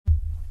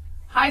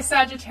Hi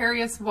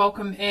Sagittarius,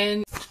 welcome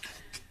in.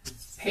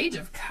 Page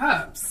of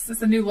Cups. This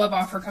is a new love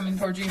offer coming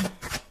towards you.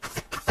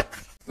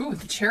 Ooh,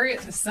 the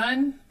Chariot, the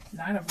Sun,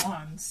 Nine of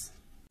Wands.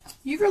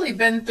 You've really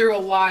been through a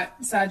lot,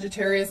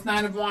 Sagittarius.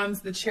 Nine of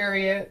Wands, the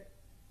Chariot,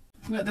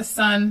 we got the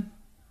Sun.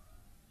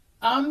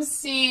 I'm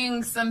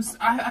seeing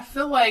I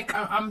feel like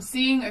I'm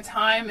seeing a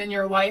time in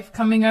your life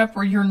coming up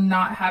where you're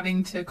not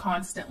having to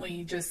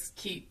constantly just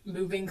keep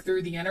moving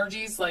through the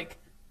energies. Like,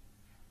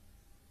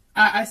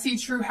 I see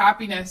true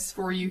happiness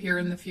for you here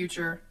in the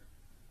future.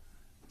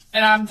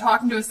 And I'm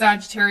talking to a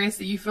Sagittarius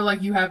that you feel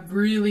like you have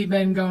really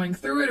been going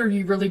through it, or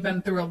you've really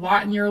been through a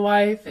lot in your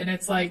life. And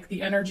it's like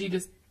the energy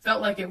just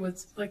felt like it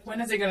was like,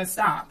 when is it going to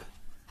stop?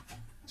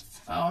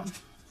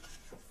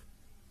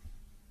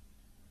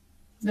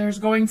 There's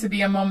going to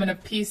be a moment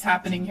of peace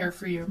happening here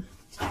for you.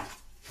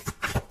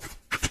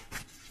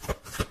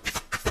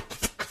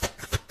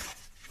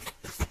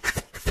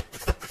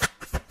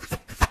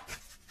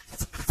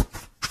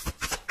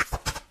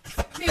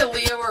 Be a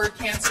Leo or a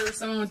Cancer,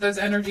 someone with those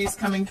energies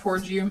coming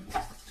towards you.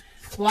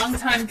 Long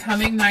time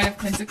coming, Knight of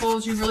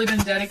Pentacles. You've really been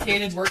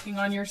dedicated, working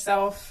on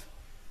yourself.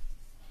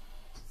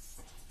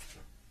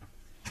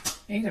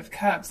 Eight of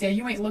Cups. Yeah,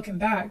 you ain't looking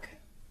back.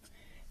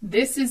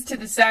 This is to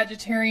the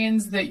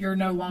Sagittarians that you're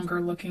no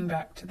longer looking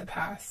back to the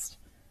past.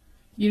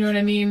 You know what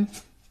I mean?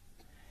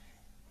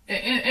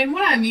 And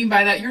what I mean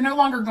by that, you're no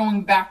longer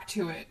going back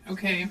to it,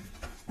 okay?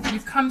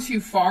 You've come too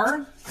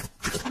far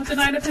with the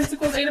Knight of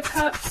Pentacles, Eight of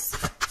Cups.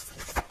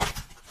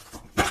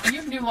 And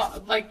you have new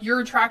love, like you're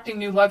attracting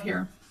new love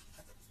here.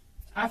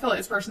 I feel like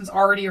this person's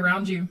already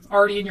around you,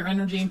 already in your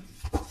energy.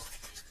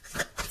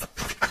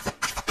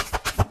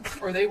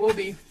 Or they will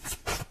be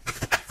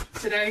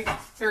today,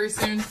 very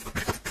soon.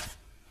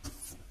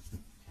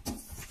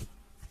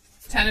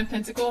 Ten of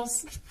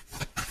Pentacles.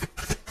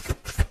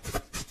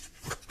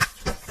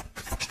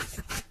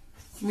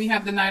 We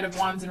have the Knight of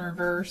Wands in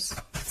reverse.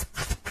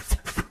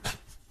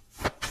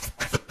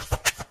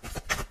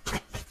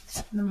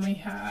 And then we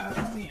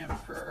have the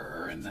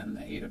Emperor and then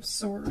the Eight of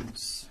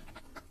Swords.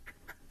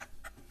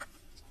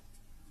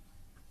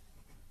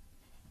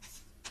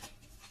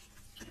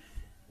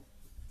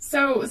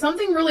 So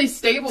something really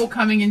stable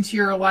coming into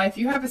your life.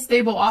 You have a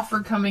stable offer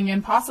coming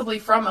in, possibly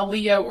from a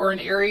Leo or an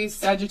Aries,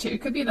 Sagittarius.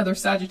 It could be another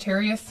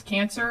Sagittarius,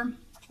 Cancer,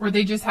 or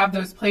they just have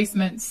those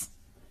placements.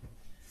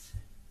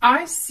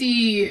 I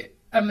see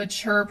a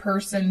mature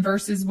person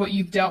versus what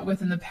you've dealt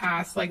with in the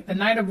past. Like the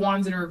Knight of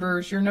Wands in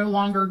reverse, you're no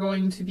longer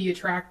going to be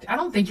attracted. I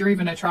don't think you're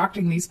even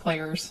attracting these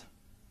players.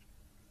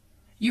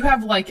 You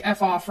have like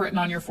F off written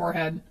on your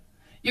forehead.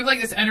 You have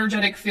like this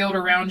energetic field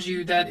around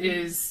you that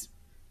is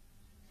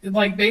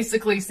like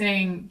basically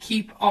saying,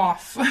 keep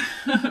off.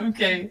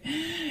 Okay.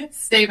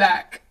 Stay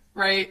back,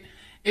 right?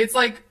 It's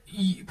like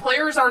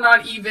players are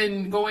not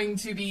even going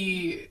to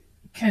be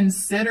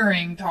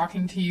considering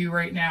talking to you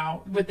right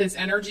now with this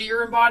energy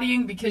you're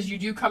embodying, because you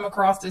do come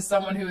across as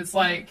someone who is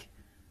like,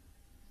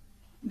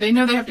 they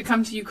know they have to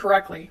come to you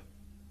correctly.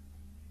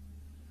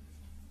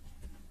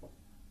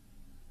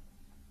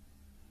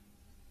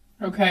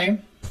 Okay.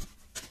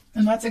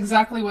 And that's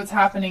exactly what's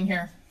happening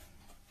here.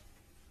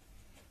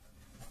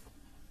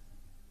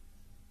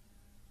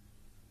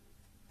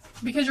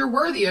 Because you're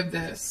worthy of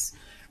this.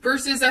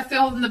 Versus I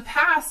felt in the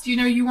past, you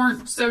know, you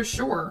weren't so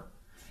sure.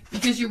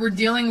 Because you were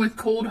dealing with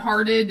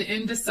cold-hearted,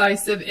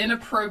 indecisive,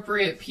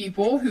 inappropriate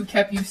people who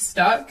kept you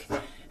stuck.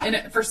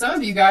 And for some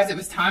of you guys, it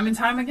was time and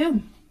time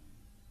again.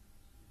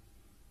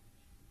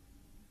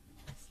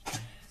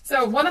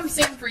 So what I'm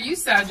seeing for you,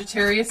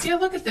 Sagittarius, yeah,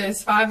 look at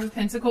this. Five of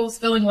Pentacles,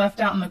 feeling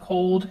left out in the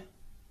cold.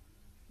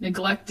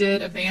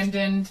 Neglected,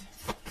 abandoned.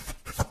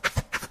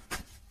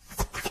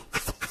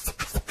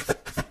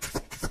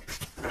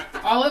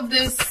 All of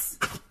this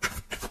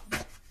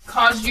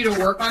caused you to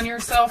work on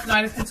yourself.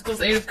 Knight of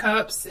Pentacles, Eight of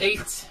Cups,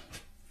 Eight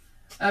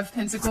of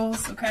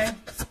Pentacles, okay?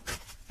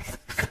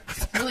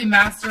 Really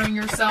mastering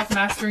yourself,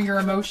 mastering your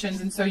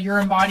emotions, and so you're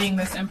embodying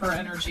this Emperor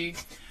energy,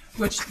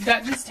 which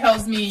that just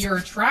tells me you're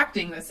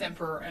attracting this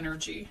Emperor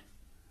energy.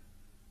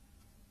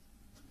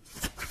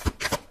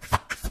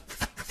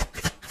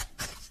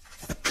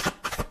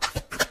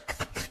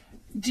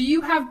 Do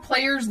you have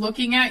players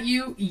looking at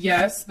you?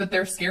 Yes, but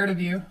they're scared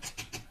of you.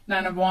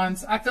 Nine of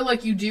Wands. I feel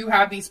like you do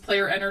have these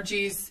player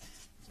energies.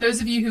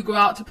 Those of you who go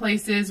out to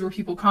places where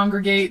people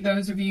congregate,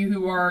 those of you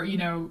who are, you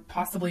know,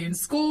 possibly in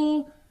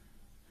school,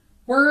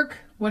 work,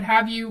 what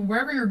have you,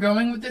 wherever you're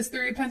going with this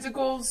Three of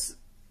Pentacles,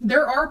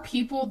 there are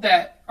people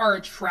that are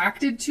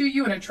attracted to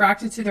you and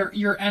attracted to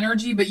your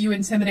energy, but you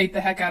intimidate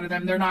the heck out of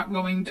them. They're not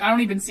going, I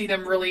don't even see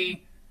them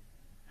really,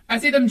 I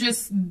see them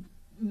just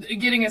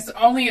getting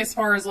only as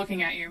far as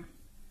looking at you.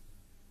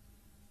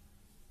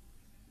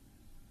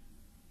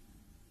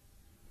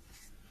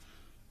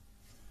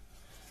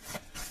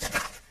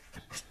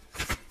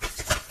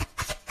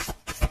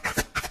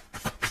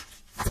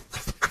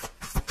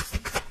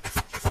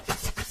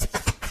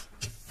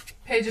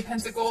 Page of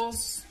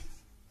Pentacles,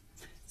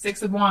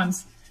 Six of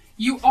Wands.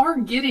 You are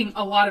getting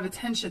a lot of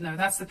attention, though.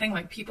 That's the thing.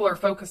 Like, people are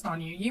focused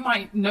on you. You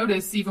might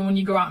notice, even when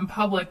you go out in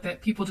public,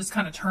 that people just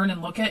kind of turn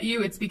and look at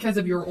you. It's because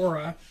of your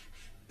aura.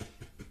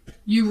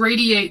 You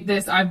radiate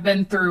this, I've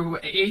been through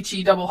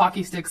HE double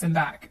hockey sticks and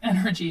back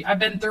energy. I've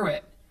been through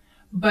it.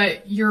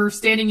 But you're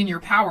standing in your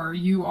power.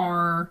 You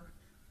are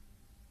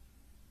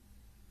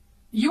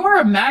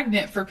a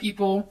magnet for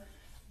people.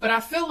 But I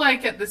feel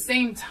like at the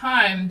same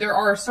time, there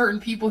are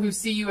certain people who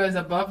see you as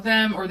above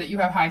them, or that you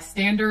have high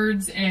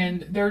standards,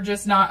 and they're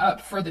just not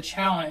up for the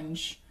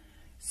challenge.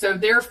 So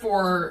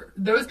therefore,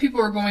 those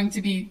people are going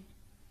to be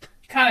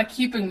kind of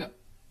keeping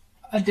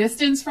a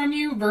distance from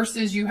you,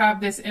 versus you have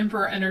this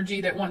Emperor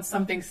energy that wants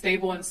something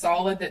stable and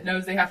solid, that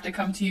knows they have to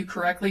come to you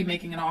correctly,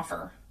 making an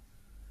offer.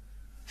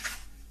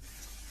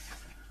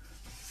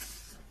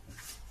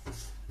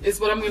 Is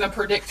what I'm going to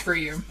predict for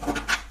you.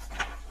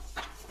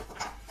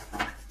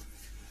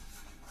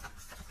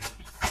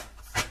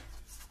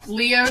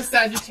 Leo,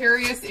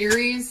 Sagittarius,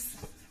 Aries,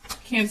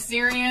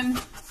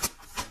 Cancerian.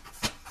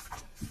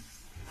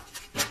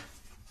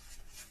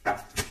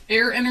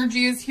 Air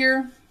energy is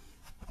here.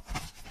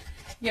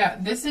 Yeah,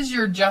 this is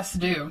your just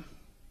due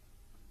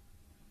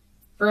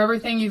for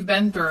everything you've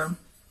been through.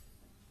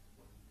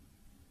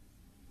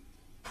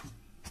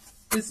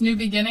 This new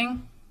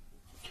beginning.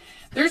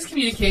 There's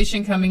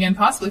communication coming in,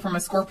 possibly from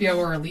a Scorpio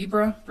or a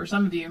Libra for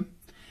some of you.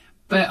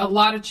 But a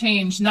lot of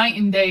change, night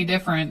and day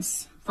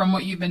difference from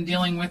what you've been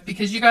dealing with,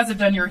 because you guys have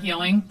done your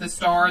healing. The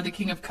Star, the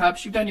King of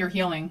Cups, you've done your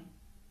healing.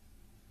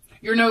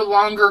 You're no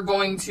longer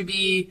going to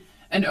be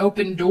an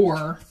open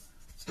door.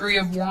 Three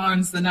of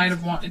Wands, the Knight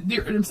of Wands,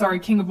 I'm sorry,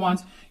 King of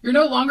Wands. You're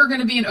no longer going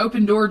to be an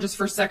open door just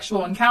for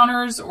sexual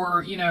encounters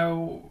or, you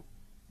know,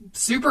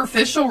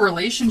 superficial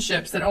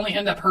relationships that only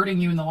end up hurting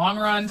you in the long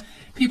run.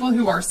 People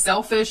who are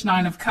selfish,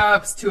 Nine of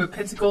Cups, Two of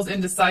Pentacles,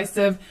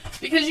 indecisive,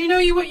 because you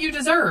know what you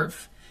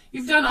deserve.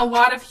 You've done a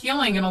lot of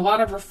healing and a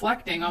lot of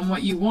reflecting on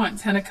what you want.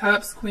 Ten of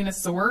Cups, Queen of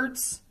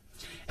Swords.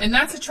 And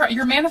that's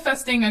you're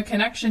manifesting a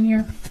connection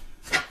here.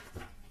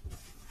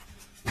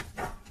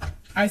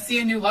 I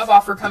see a new love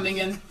offer coming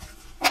in.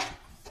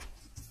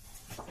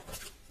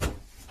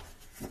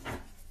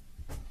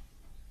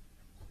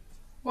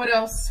 What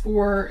else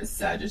for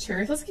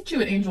Sagittarius? Let's get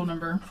you an angel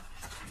number.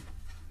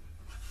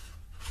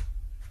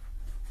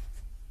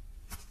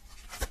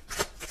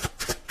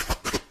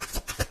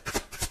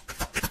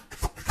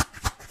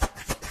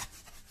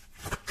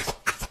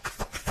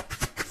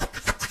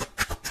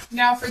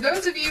 Now, for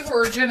those of you who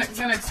are going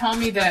to tell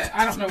me that,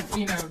 I don't know,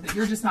 you know, that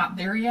you're just not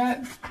there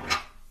yet,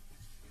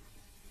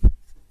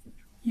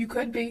 you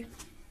could be.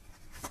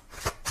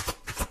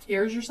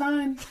 Here's your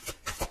sign.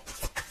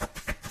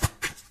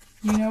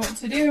 You know what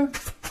to do.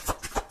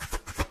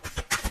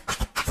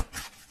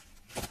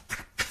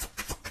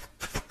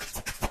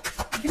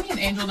 Give me an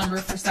angel number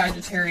for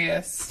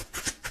Sagittarius.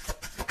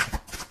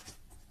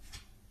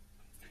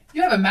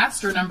 You have a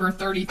master number,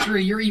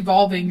 33. You're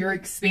evolving, you're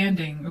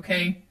expanding,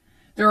 okay?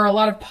 There are a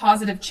lot of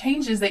positive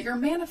changes that you're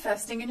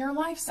manifesting in your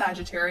life,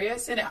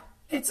 Sagittarius, and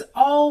it's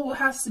all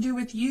has to do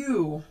with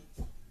you.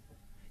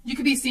 You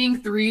could be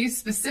seeing threes,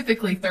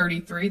 specifically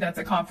 33. That's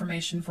a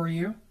confirmation for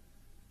you.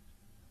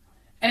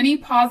 Any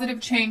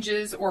positive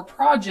changes or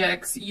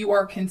projects you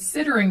are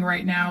considering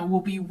right now will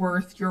be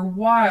worth your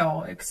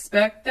while.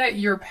 Expect that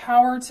your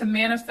power to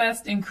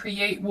manifest and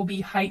create will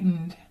be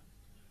heightened.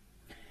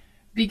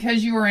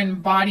 Because you are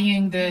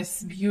embodying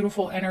this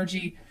beautiful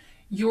energy,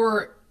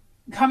 you're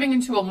coming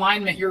into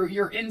alignment,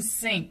 you're in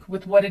sync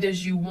with what it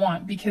is you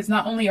want, because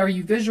not only are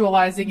you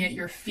visualizing it,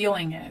 you're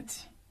feeling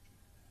it.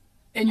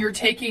 And you're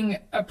taking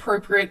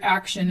appropriate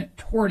action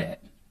toward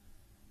it.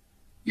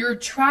 You're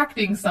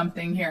attracting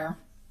something here.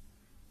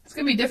 It's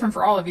going to be different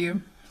for all of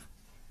you.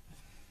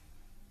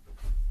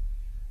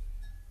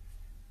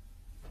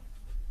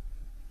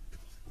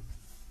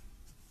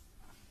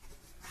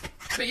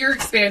 But you're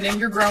expanding,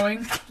 you're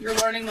growing, you're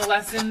learning the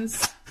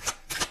lessons,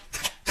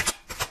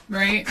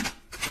 right?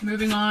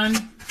 Moving on,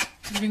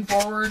 moving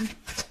forward.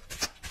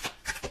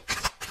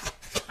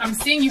 I'm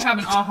seeing you have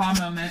an aha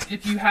moment.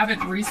 If you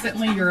haven't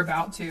recently, you're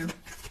about to.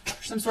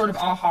 Some sort of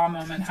aha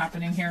moment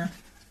happening here.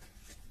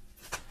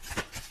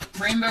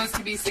 Rainbows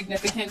could be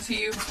significant to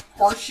you.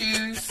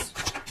 Horseshoes.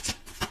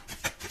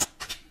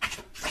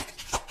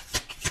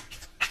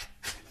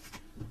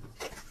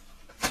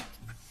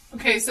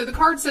 Okay, so the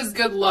card says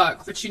good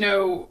luck, but you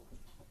know,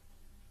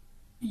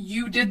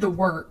 you did the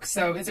work.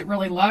 So is it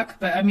really luck?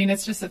 But I mean,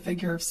 it's just a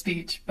figure of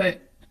speech.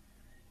 But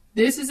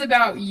this is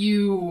about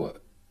you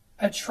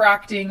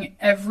attracting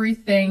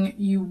everything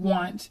you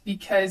want,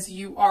 because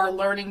you are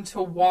learning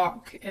to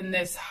walk in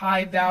this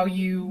high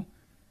value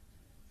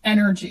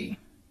energy.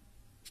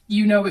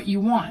 You know what you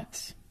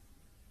want.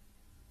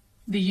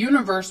 The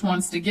universe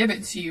wants to give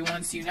it to you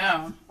once you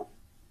know.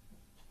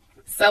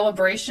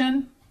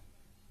 Celebration,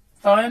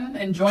 fun,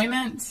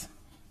 enjoyment.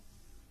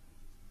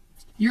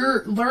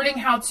 You're learning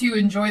how to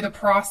enjoy the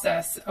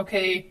process,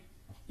 okay?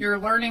 You're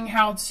learning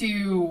how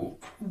to...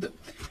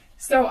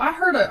 So I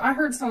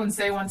heard someone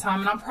say one time,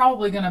 and I'm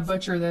probably going to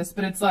butcher this,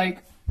 but it's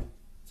like,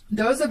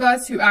 those of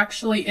us who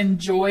actually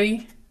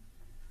enjoy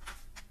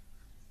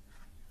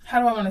how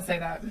do I want to say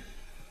that?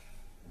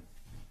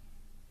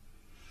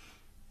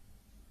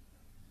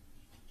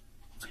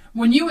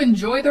 When you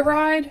enjoy the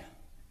ride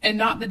and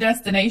not the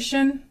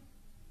destination,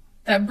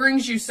 that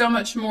brings you so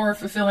much more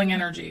fulfilling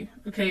energy,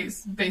 okay,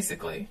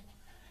 basically.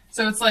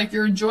 So it's like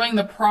you're enjoying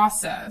the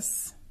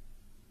process.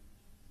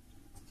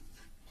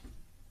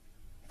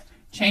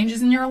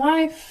 Changes in your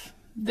life.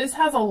 This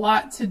has a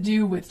lot to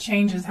do with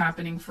changes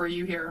happening for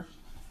you here.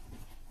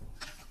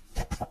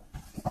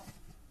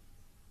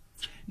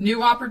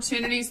 New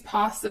opportunities,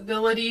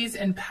 possibilities,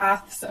 and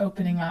paths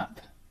opening up.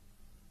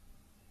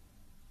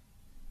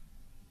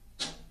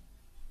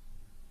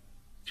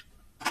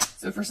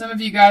 So for some of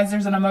you guys,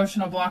 there's an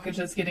emotional blockage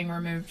that's getting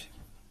removed.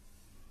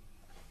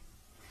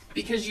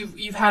 Because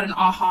you've had an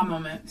aha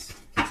moment.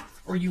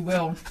 Or you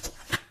will.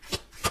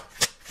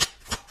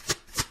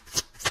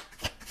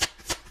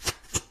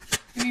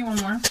 Give me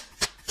one more.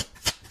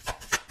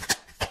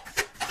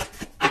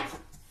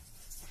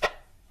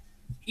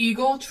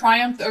 Eagle,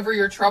 triumphed over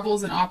your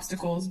troubles and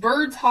obstacles.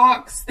 Birds,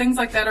 hawks, things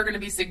like that are going to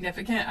be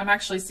significant. I'm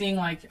actually seeing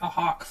like a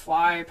hawk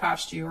fly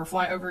past you or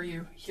fly over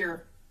you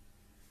here.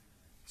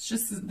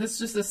 That's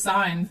just a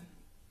sign.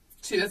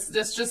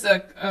 That's just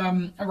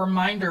a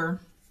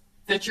reminder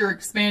that you're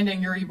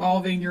expanding, you're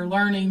evolving, you're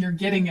learning, you're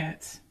getting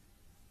it.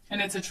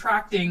 And it's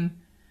attracting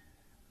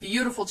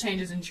beautiful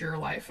changes into your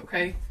life,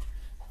 okay?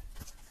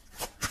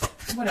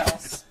 What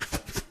else?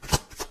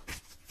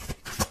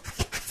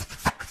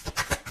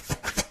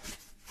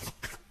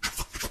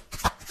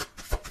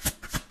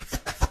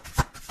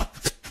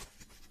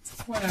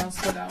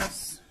 What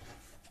else?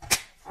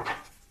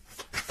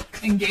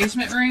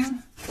 Engagement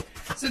ring.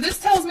 So this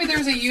tells me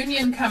there's a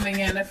union coming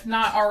in, if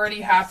not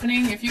already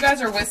happening. If you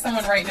guys are with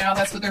someone right now,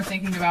 that's what they're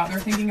thinking about. They're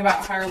thinking about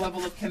a higher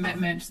level of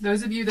commitment.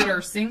 Those of you that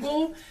are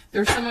single,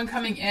 there's someone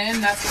coming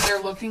in. That's what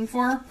they're looking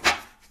for.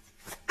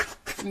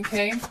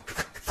 Okay.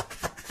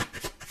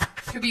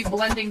 Could be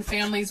blending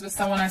families with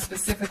someone I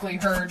specifically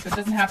heard, but it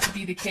doesn't have to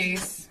be the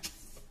case.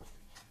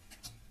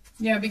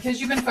 Yeah, because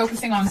you've been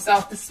focusing on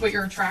self, this is what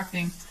you're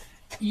attracting.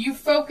 You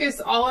focus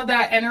all of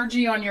that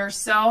energy on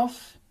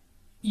yourself.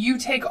 You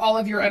take all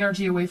of your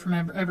energy away from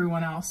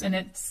everyone else, and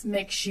it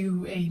makes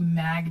you a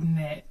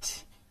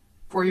magnet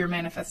for your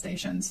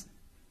manifestations.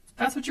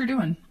 That's what you're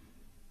doing.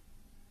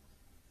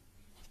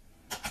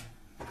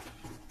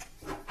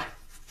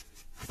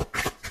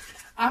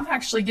 I'm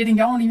actually getting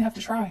y'all don't even have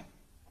to try.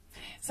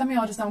 Some of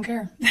y'all just don't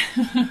care.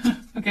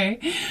 Okay.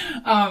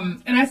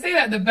 And I say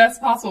that the best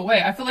possible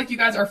way. I feel like you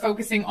guys are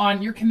focusing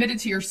on, you're committed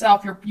to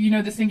yourself.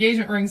 This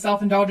engagement ring,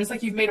 self-indulgence,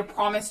 like you've made a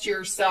promise to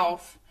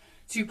yourself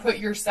to put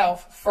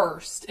yourself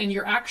first. And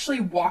you're actually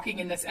walking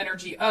in this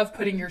energy of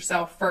putting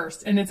yourself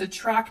first. And it's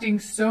attracting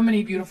so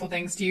many beautiful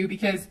things to you,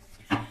 because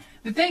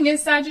the thing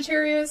is,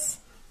 Sagittarius,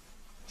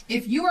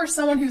 if you are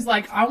someone who's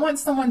like, I want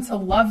someone to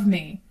love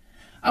me,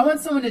 I want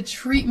someone to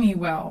treat me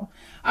well,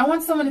 I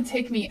want someone to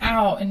take me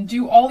out and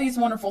do all these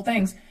wonderful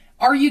things.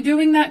 Are you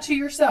doing that to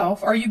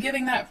yourself? Are you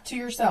giving that to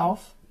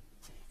yourself?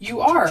 You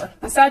are.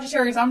 The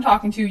Sagittarius I'm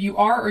talking to, you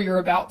are, or you're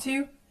about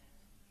to.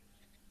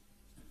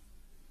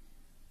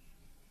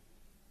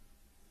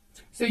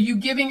 So you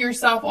giving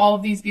yourself all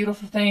of these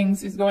beautiful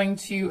things is going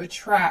to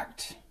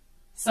attract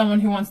someone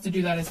who wants to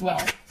do that as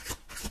well.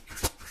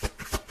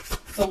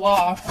 The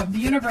law of the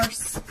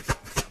universe.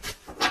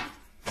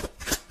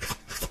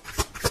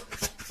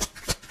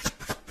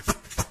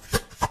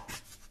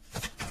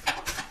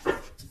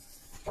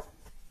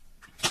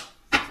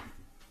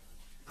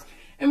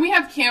 And we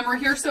have camera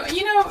here, so,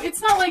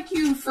 it's not like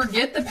you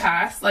forget the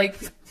past. Like,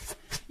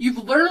 you've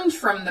learned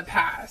from the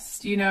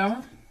past,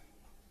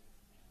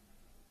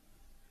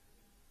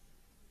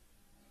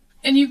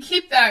 And you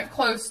keep that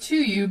close to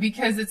you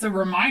because it's a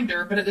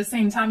reminder, but at the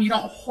same time, you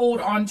don't hold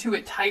on to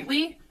it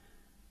tightly.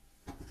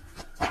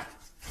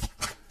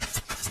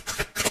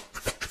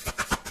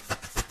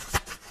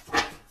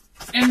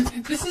 And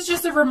this is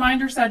just a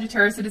reminder,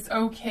 Sagittarius, that it's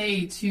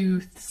okay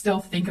to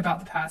still think about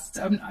the past.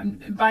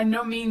 By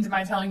no means am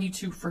I telling you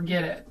to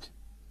forget it,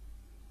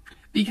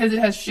 because it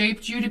has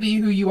shaped you to be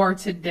who you are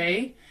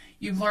today.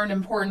 You've learned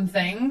important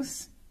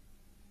things.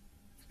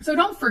 So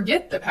don't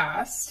forget the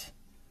past,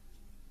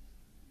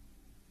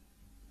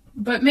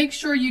 but make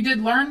sure you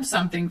did learn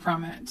something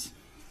from it,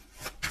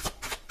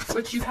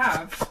 which you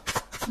have.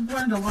 You've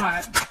learned a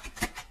lot.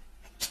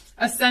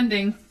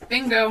 Ascending.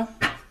 Bingo.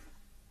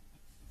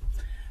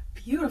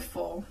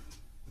 Beautiful.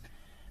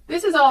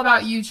 This is all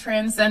about you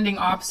transcending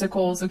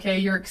obstacles, okay?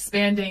 You're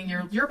expanding.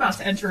 You're about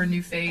to enter a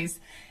new phase.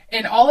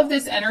 And all of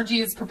this energy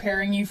is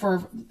preparing you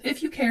for,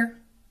 if you care.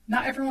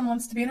 Not everyone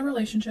wants to be in a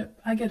relationship.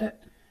 I get it.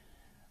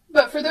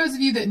 But for those of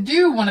you that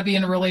do want to be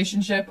in a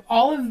relationship,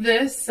 all of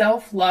this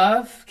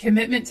self-love,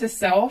 commitment to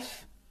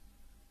self,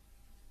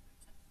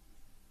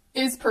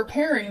 is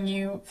preparing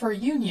you for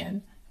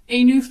union,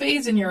 a new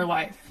phase in your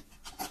life.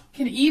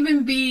 Can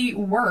even be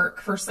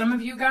work for some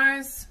of you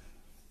guys.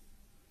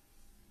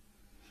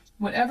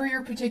 Whatever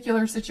your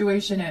particular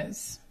situation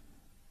is.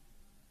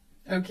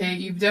 Okay,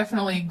 you've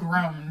definitely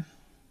grown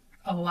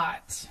a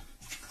lot.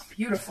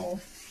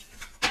 Beautiful.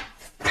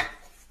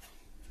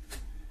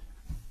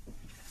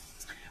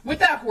 With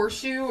that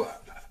horseshoe,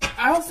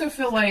 I also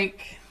feel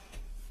like,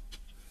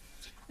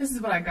 this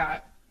is what I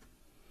got.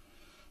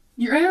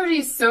 Your energy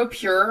is so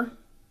pure,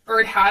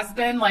 or it has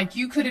been, like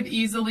you could have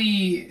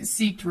easily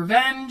sought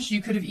revenge.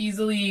 You could have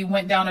easily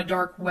went down a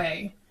dark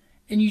way,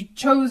 and you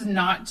chose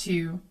not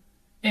to.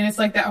 And it's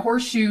like that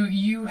horseshoe,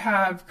 you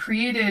have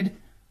created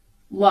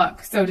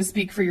luck, so to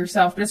speak, for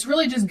yourself, but it's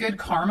really just good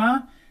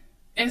karma.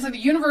 And it's like the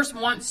universe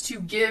wants to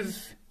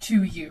give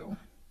to you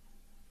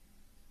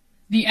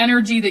the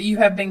energy that you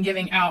have been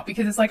giving out,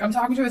 because it's like, I'm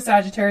talking to a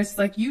Sagittarius, it's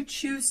like you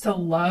choose to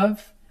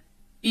love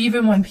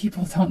even when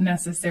people don't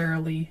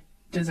necessarily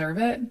deserve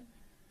it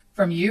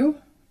from you,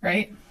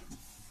 right?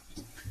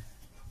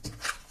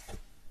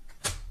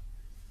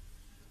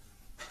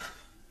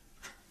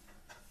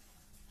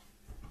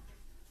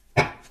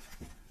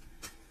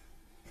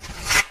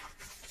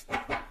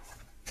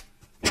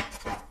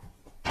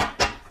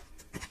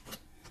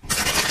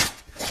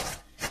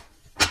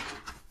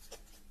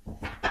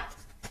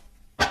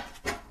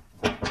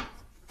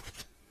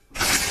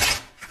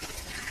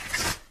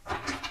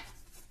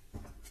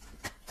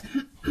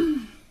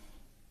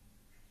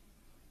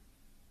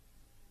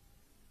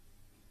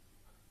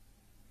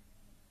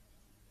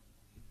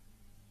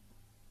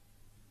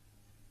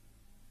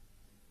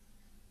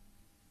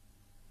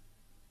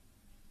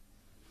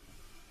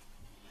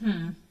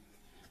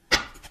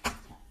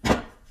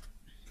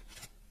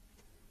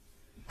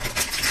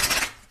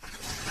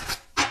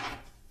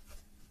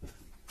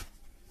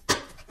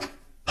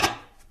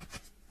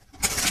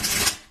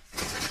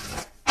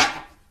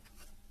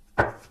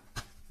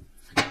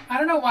 I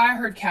don't know why I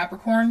heard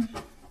Capricorn.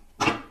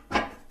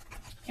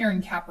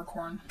 Hearing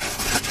Capricorn.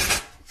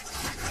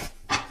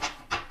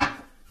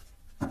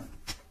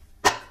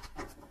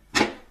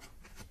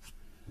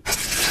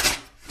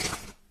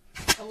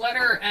 The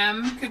letter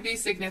M could be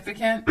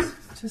significant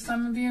to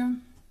some of you.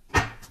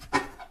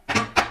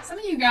 Some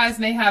of you guys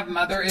may have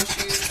mother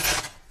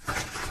issues.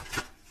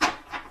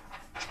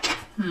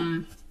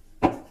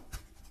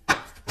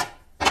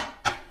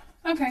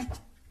 Okay.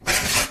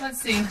 Let's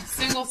see.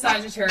 Single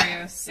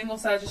Sagittarius. Single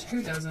Sagittarius.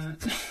 Who doesn't?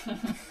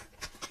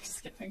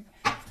 Just kidding.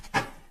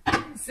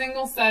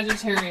 Single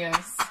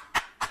Sagittarius.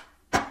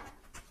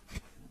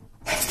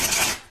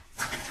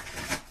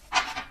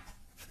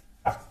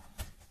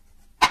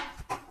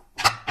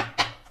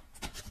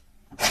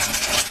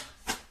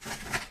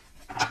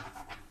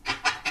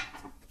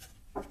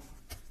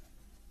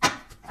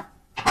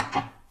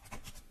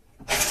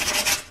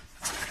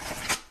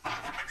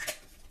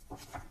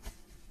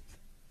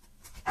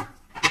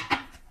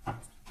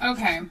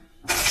 Okay,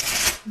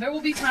 there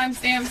will be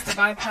timestamps to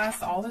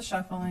bypass all the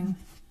shuffling.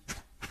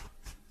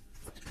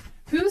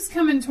 Who's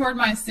coming toward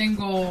my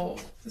single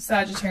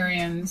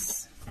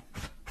Sagittarians?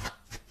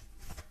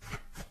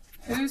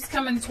 Who's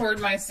coming toward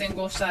my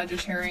single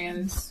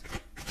Sagittarians?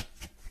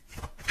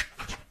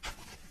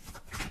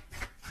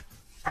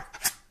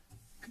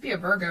 Could be a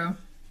Virgo.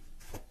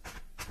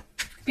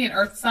 Could be an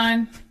earth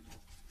sign.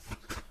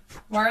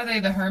 Why are they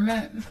the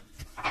Hermit?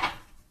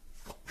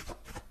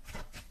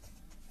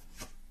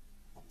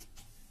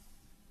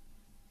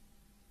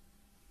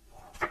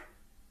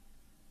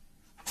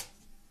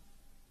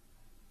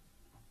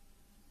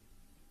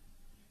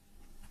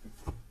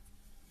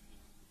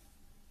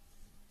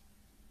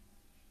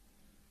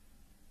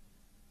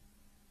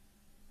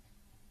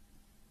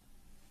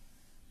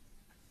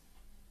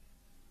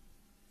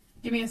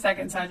 Give me a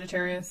second,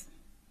 Sagittarius.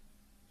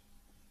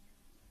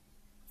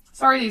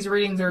 Sorry these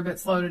readings are a bit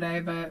slow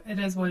today, but it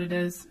is what it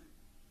is.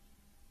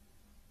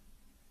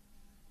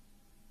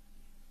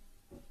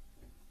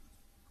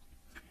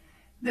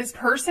 This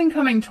person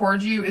coming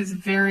towards you is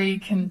very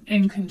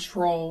in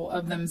control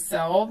of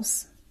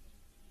themselves.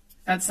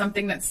 That's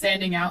something that's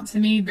standing out to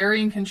me.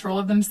 Very in control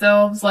of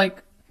themselves.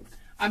 Like,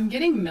 I'm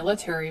getting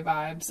military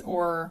vibes,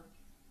 or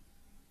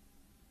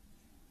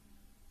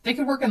they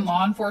could work in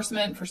law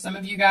enforcement for some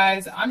of you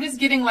guys. I'm just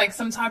getting like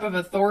some type of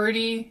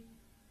authority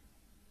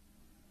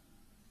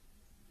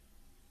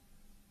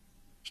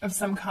of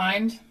some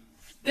kind.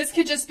 This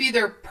could just be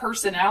their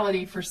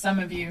personality for some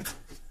of you.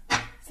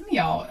 Some of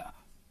y'all,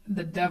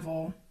 the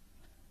devil.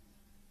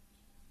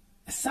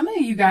 Some of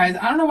you guys,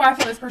 I don't know why I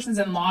feel this person's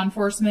in law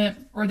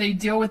enforcement, or they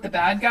deal with the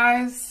bad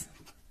guys.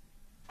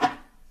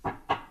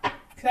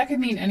 That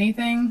could mean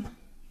anything.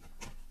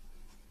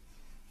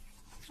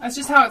 That's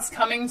just how it's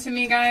coming to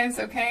me, guys,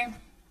 okay? I'm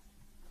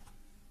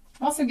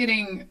also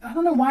getting, I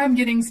don't know why I'm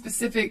getting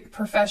specific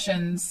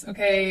professions,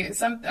 okay?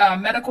 Some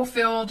medical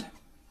field,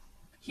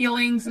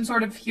 healing, some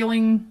sort of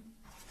healing.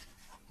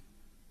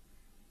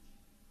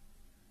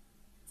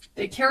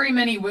 They carry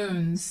many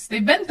wounds.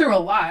 They've been through a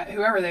lot,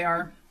 whoever they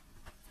are.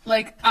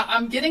 Like,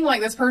 I'm getting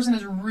like this person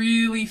has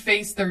really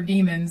faced their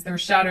demons, their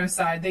shadow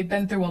side. They've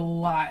been through a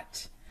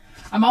lot.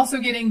 I'm also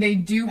getting they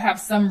do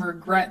have some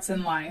regrets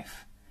in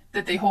life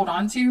that they hold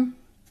on to.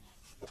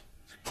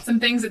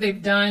 Some things that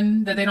they've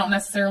done that they don't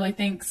necessarily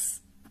think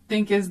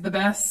is the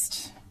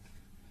best.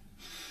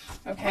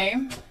 Okay.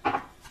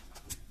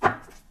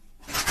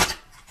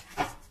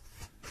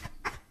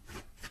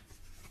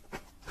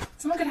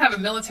 Someone could have a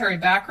military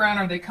background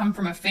or they come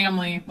from a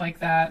family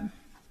like that.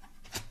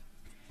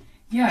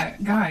 Yeah,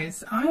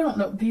 guys, I don't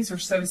know. These are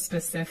so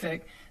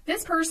specific.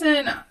 This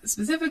person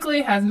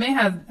specifically may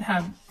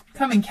have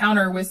come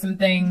encounter with some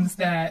things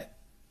that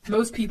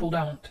most people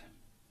don't.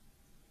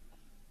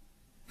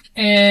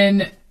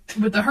 And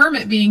with the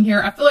Hermit being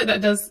here, I feel like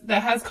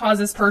that has caused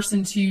this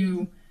person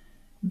to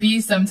be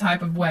some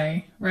type of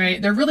way,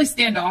 right? They're really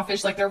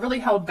standoffish, like they're really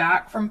held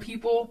back from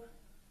people.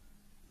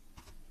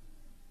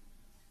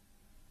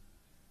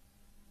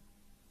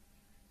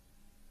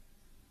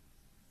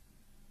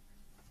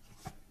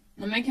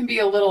 And they can be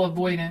a little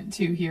avoidant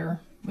too here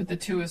with the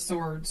Two of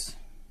Swords.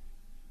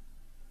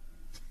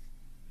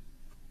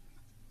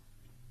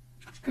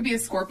 Could be a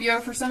Scorpio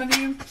for some of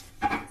you.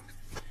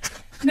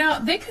 Now,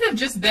 they could have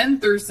just been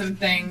through some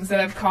things that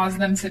have caused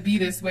them to be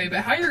this way, but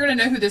how you're going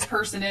to know who this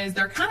person is,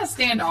 they're kind of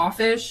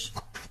standoffish,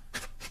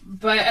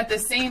 but at the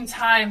same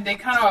time, they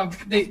kind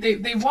of,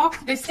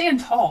 they stand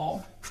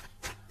tall.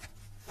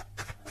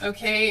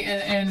 Okay,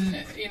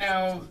 and you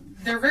know,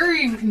 they're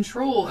very in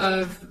control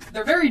of,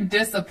 they're very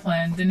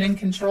disciplined and in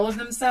control of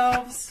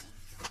themselves,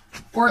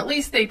 or at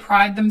least they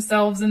pride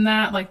themselves in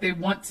that, like they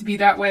want to be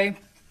that way.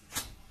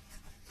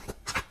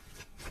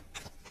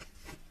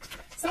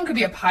 Someone could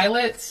be a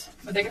pilot,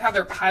 but they could have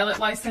their pilot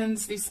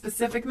license. These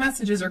specific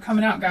messages are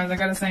coming out, guys. I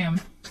gotta say them.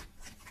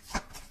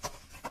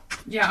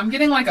 Yeah, I'm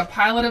getting like a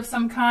pilot of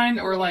some kind,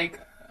 or like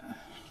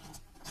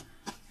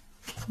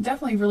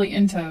definitely really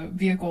into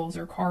vehicles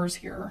or cars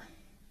here.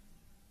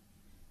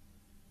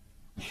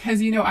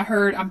 As you know, I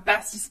heard I'm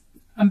fast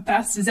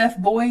as F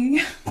boy.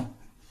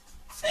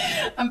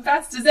 I'm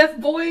fast as F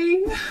boy.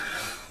 I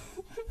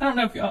don't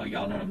know if y'all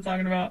know what I'm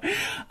talking about.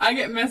 I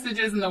get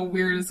messages in the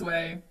weirdest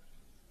way.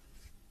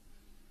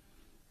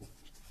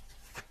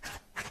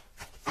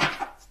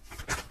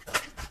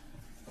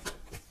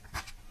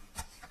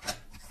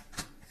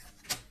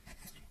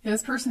 Yeah,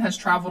 this person has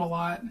traveled a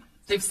lot.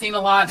 They've seen a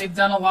lot. They've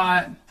done a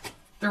lot.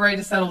 They're ready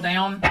to settle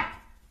down.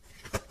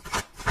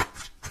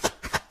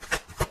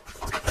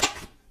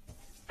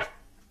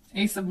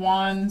 Ace of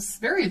Wands.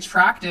 Very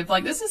attractive.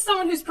 Like, this is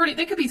someone who's pretty...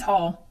 They could be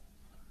tall.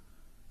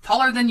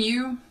 Taller than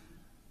you.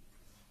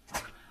 I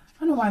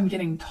don't know why I'm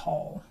getting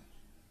tall.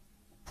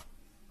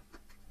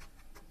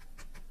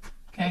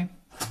 Okay.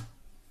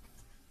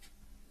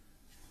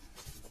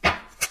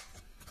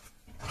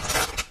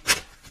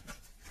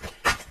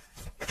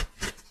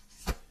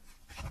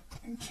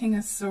 King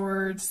of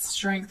Swords,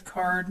 Strength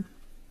card.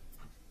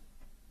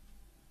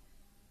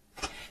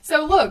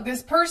 So look,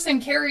 this person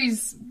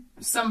carries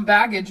some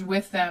baggage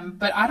with them,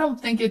 but I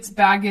don't think it's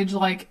baggage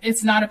like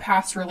it's not a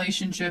past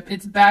relationship.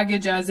 It's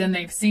baggage as in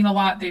they've seen a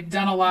lot, they've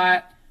done a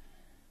lot.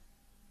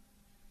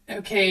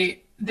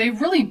 Okay, they've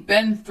really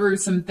been through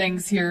some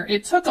things here.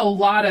 It took a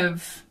lot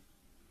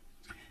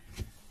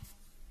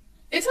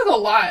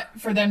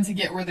for them to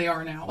get where they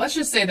are now. Let's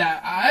just say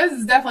that. This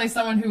is definitely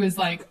someone who is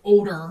like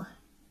older.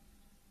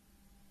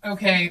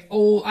 Okay,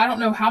 old. I don't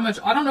know how much.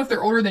 I don't know if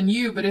they're older than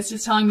you, but it's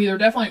just telling me they're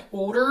definitely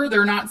older.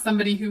 They're not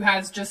somebody who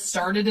has just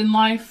started in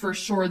life for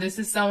sure. This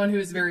is someone who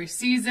is very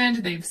seasoned.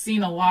 They've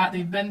seen a lot.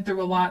 They've been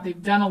through a lot.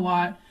 They've done a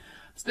lot.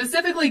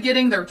 Specifically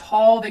getting they're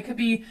tall. They could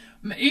be,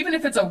 even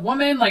if it's a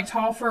woman, like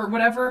tall for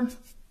whatever.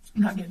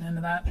 I'm not getting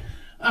into that.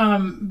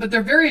 But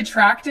they're very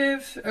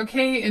attractive,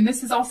 okay? And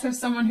this is also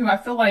someone who I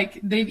feel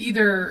like they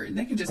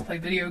could just play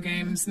video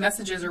games.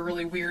 Messages are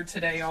really weird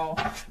today, y'all.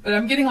 But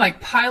I'm getting like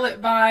pilot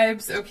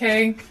vibes,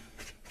 okay?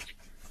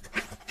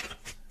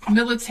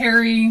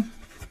 Military.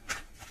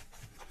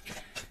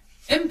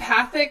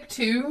 Empathic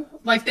too.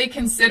 Like they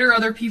consider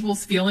other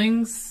people's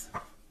feelings.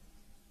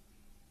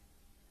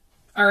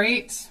 All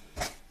right.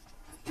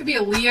 Could be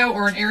a Leo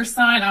or an air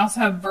sign. I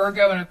also have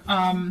Virgo and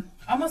I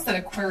almost said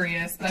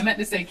Aquarius, but I meant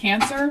to say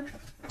Cancer.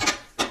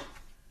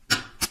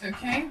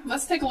 Okay,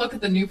 let's take a look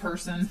at the new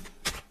person.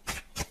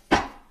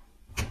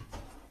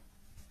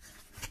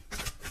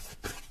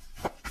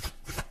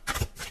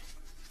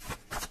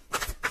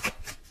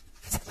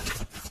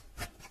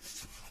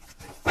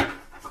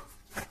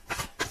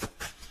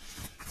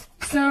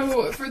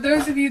 So, for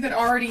those of you that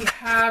already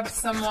have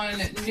someone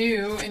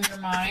new in your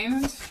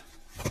mind,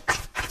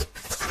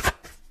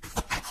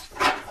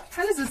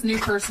 how does this new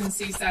person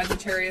see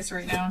Sagittarius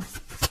right now?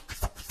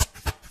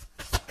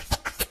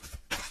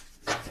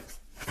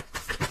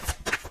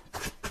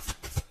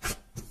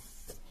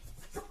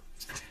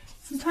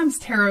 Sometimes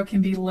tarot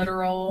can be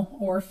literal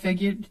or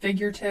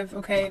figurative,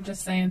 okay?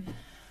 Just saying.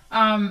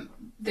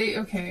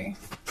 Okay.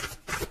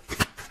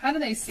 How do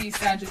they see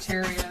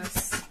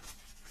Sagittarius?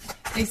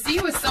 They see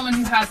you as someone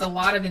who has a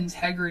lot of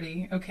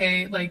integrity,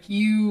 okay? Like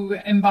you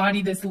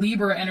embody this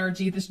Libra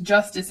energy, this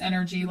justice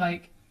energy,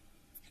 like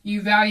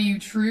you value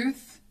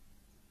truth.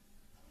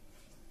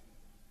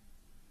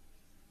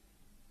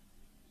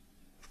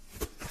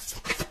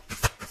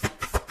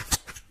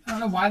 I don't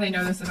know why they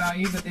know this about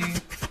you, but they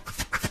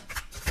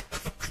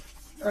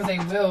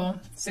will.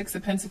 Six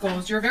of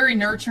Pentacles. You're a very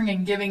nurturing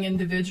and giving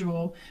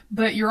individual,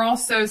 but you're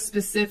also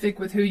specific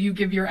with who you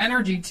give your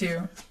energy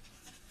to.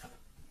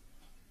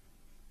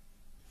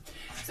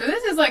 So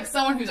this is like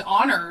someone who's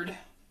honored.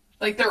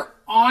 Like they're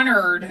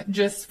honored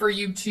just for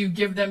you to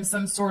give them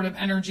some sort of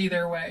energy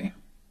their way.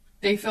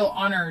 They feel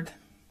honored.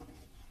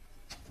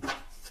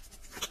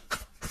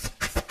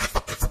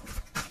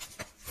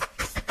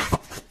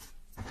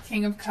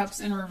 King of Cups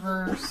in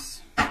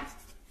reverse.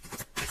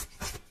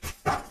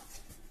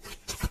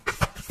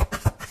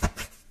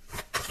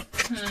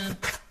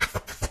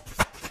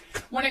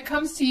 When it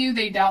comes to you,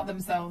 they doubt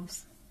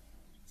themselves.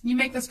 You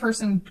make this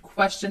person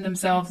question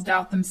themselves,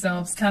 doubt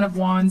themselves. Ten of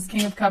Wands,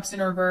 King of Cups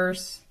in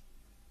reverse.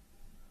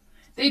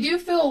 They do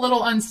feel a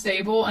little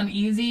unstable,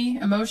 uneasy,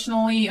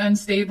 emotionally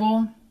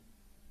unstable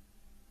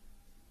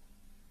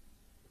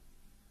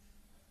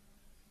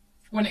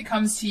when it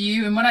comes to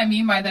you. And what I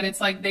mean by that,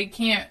 it's like they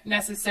can't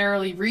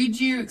necessarily read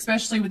you,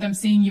 especially with them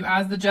seeing you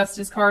as the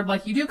Justice card.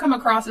 Like you do come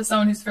across as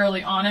someone who's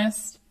fairly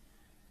honest.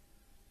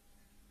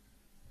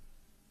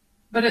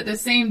 But at the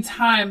same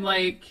time,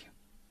 like,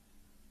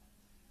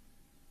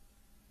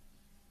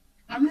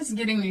 I'm just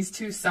getting these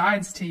two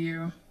sides to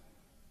you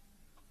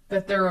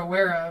that they're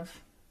aware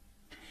of.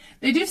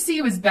 They do see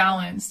you as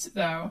balanced,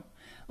 though.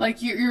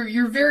 Like,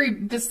 you're very,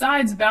 the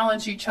sides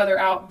balance each other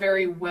out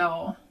very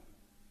well.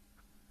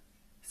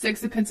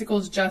 Six of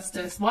Pentacles,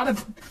 Justice.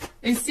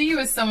 They see you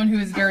as someone who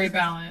is very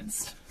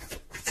balanced.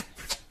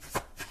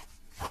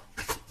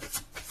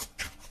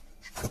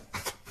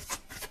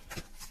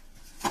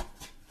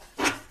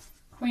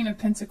 Queen of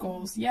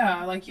Pentacles.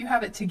 Yeah, like you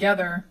have it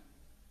together.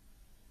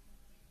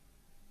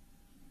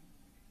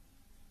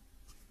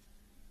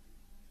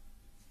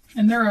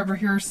 And they're over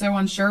here so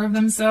unsure of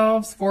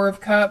themselves. Four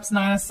of Cups,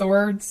 Nine of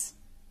Swords.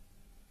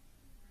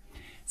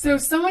 So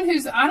someone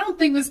who's, I don't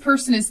think this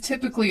person is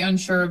typically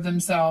unsure of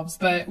themselves,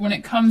 but when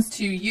it comes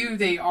to you,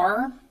 they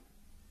are.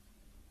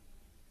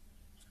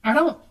 I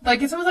don't,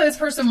 like, it's almost like this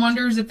person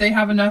wonders if they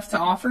have enough to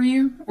offer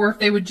you, or if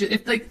they would,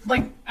 if they,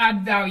 like,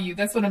 add value.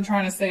 That's what I'm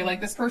trying to say.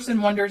 Like, this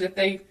person wonders if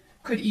they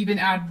could even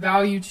add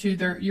value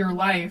to your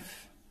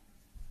life.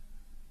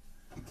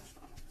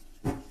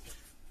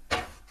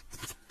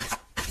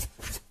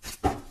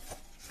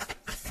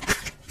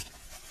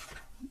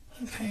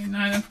 Okay,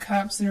 Nine of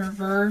Cups in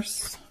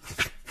reverse.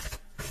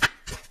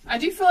 I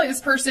do feel like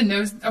this person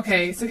knows.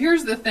 Okay, so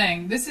here's the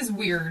thing. This is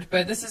weird,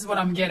 but this is what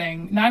I'm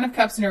getting. Nine of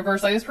Cups in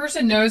reverse. Like this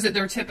person knows that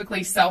they're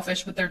typically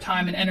selfish with their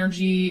time and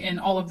energy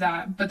and all of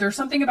that. But there's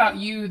something about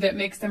you that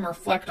makes them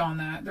reflect on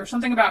that. There's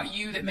something about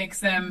you that makes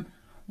them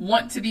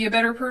want to be a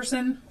better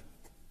person.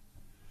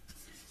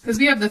 Because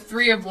we have the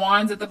Three of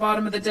Wands at the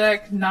bottom of the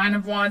deck. Nine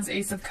of Wands,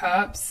 Ace of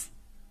Cups.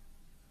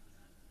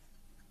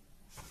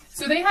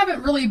 So they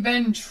haven't really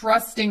been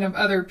trusting of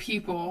other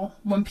people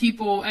when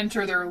people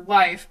enter their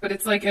life, but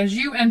it's like as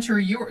you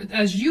enter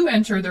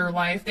their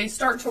life, they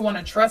start to want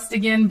to trust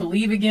again,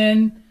 believe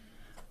again.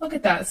 Look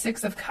at that,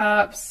 Six of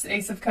Cups,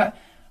 Ace of Cups.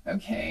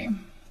 Okay.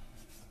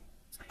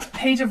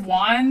 Page of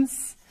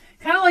Wands.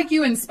 Kind of like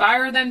you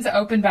inspire them to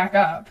open back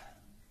up.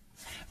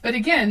 But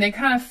again, they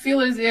kind of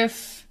feel as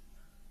if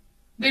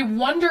they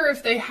wonder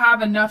if they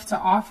have enough to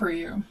offer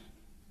you,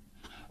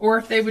 or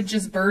if they would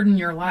just burden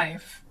your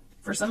life.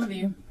 For some of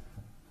you.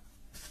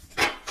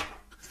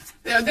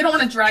 They don't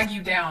want to drag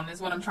you down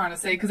is what I'm trying to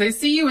say. Because they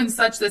see you in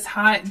such this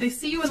high, they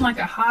see you in like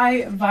a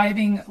high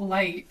vibing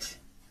light.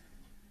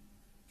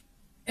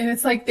 And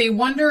it's like they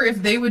wonder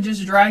if they would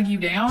just drag you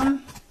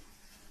down.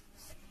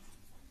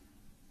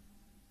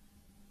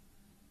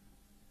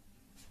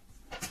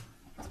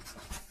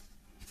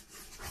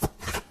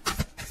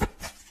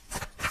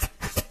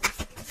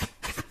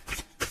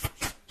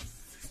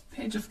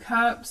 Page of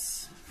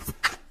Cups.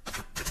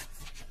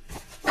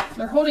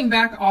 They're holding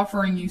back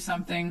offering you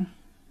something.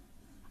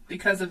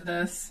 Because of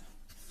this.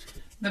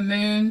 The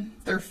Moon,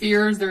 their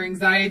fears, their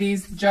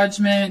anxieties,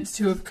 Judgment,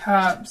 Two of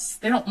Cups.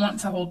 They don't want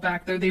to hold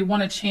back though. They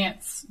want a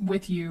chance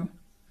with you.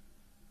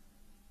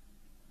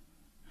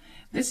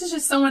 This is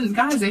just someone,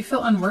 guys, they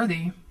feel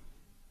unworthy.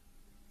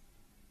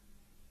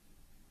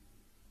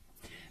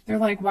 They're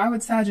like, why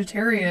would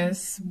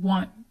Sagittarius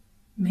want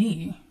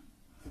me?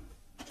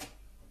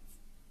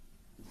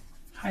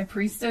 High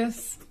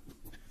Priestess.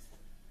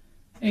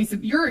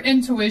 Your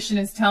intuition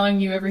is telling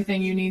you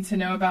everything you need to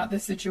know about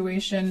this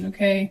situation,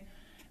 okay?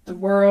 The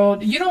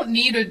world. You don't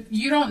need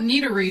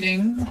a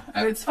reading.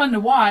 It's fun to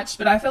watch,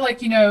 but I feel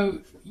like you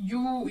know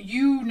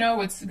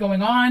what's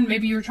going on.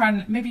 Maybe you're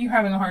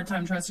having a hard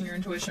time trusting your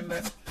intuition,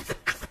 but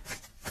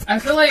I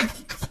feel like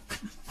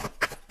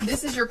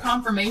this is your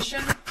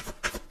confirmation.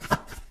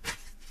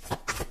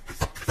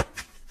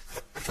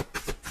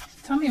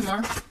 Tell me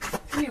more.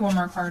 Give me one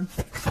more card.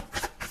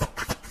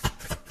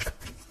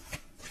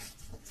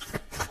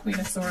 Queen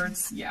of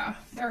Swords. Yeah,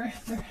 they're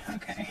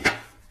okay.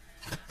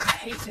 I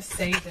hate to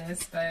say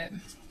this, but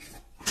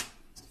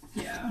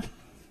yeah.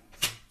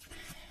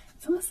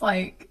 It's almost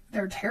like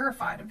they're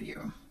terrified of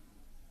you.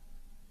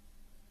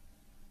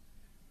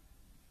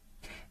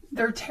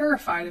 They're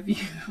terrified of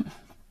you.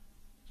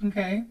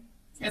 Okay?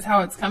 That's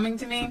how it's coming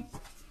to me.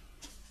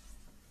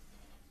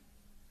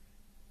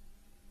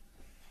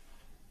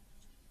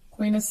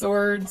 Queen of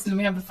Swords, and then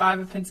we have the Five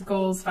of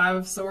Pentacles, Five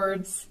of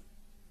Swords.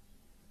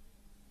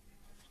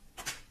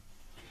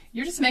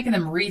 You're just making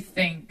them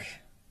rethink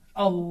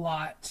a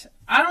lot.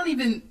 I don't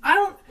even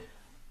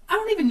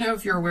know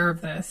if you're aware of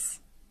this,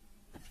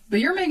 but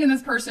you're making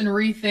this person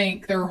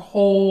rethink their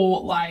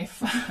whole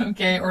life,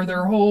 okay? Or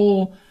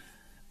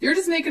you're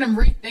just making them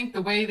rethink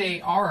the way they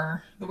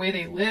are, the way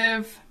they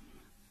live.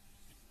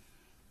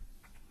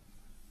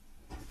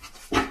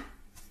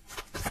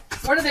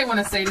 What do they want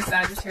to say to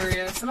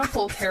Sagittarius? I'm going to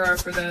pull tarot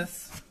for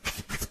this.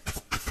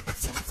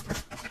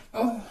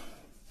 Oh.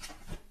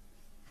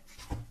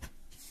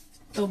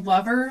 The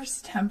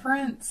Lovers,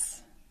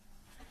 Temperance.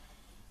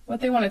 What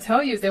they want to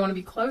tell you is they want to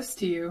be close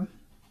to you.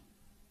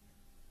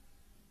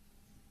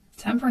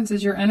 Temperance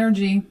is your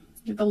energy.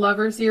 You get the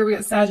Lovers here. We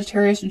got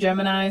Sagittarius,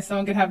 Gemini.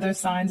 Someone could have those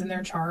signs in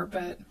their chart,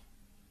 but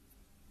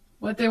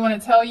what they want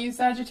to tell you,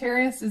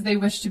 Sagittarius, is they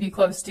wish to be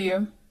close to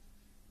you.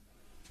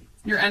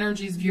 Your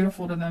energy is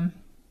beautiful to them.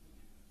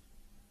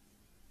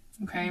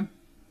 Okay.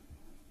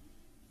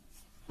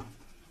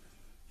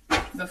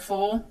 The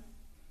Fool.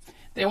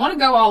 They want to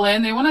go all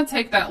in. They want to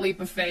take that leap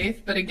of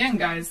faith. But again,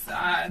 guys,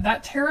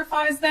 that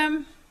terrifies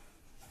them.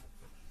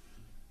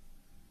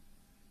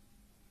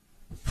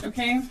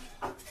 Okay.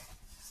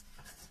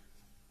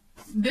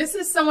 This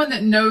is someone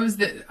that knows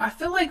that, I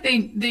feel like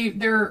they're,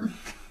 there's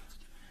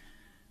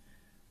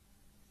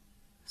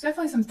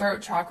definitely some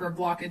throat chakra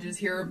blockages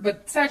here,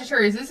 but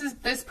Sagittarius,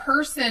 this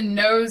person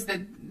knows that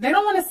they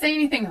don't want to say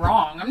anything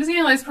wrong. I'm just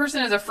getting like this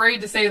person is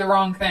afraid to say the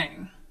wrong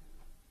thing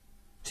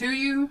to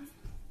you.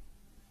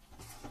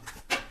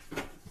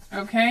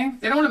 Okay.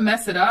 They don't want to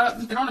mess it up.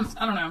 They don't want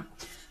to, I don't know.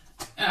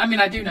 I mean,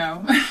 I do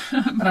know,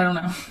 but I don't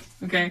know.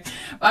 Okay.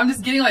 I'm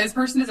just getting like this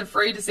person is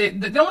afraid to say,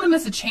 they don't want to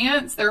miss a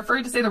chance. They're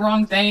afraid to say the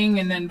wrong thing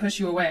and then push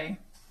you away.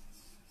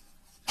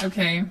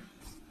 Okay.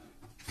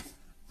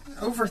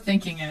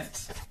 Overthinking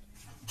it.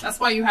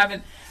 That's why you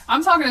haven't,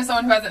 I'm talking to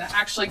someone who hasn't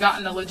actually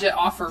gotten a legit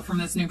offer from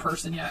this new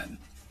person yet.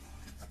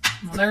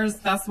 Well,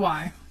 that's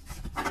why.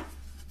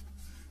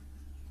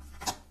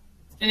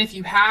 And if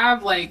you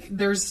have, like,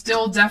 there's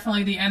still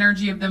definitely the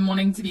energy of them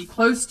wanting to be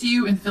close to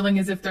you and feeling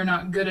as if they're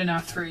not good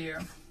enough for you.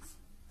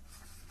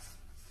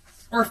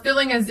 Or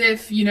feeling as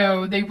if, you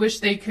know, they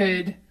wish they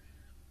could.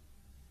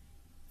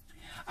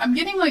 I'm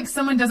getting like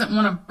someone doesn't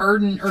want to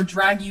burden or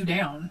drag you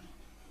down.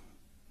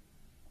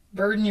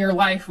 Burden your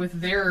life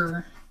with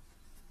their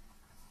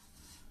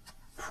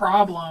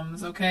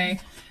problems, okay?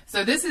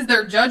 So this is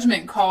their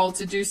judgment call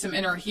to do some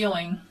inner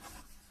healing.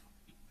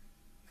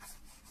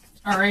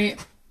 All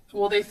right.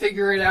 Will they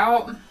figure it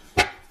out?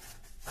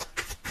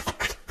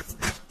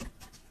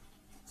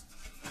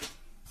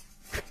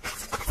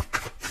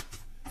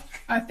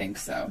 I think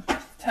so.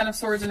 Ten of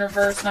Swords in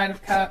reverse, Knight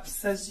of Cups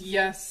says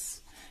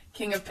yes.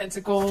 King of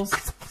Pentacles.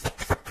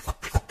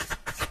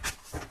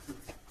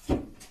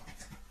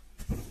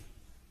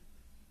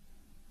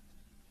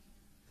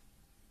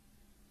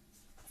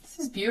 This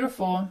is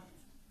beautiful.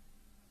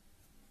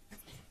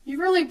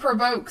 You really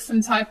provoke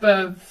some type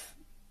of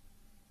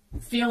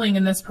feeling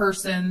in this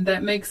person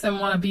that makes them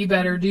want to be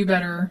better, do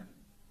better,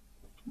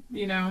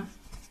 you know,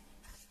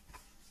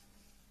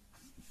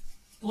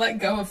 let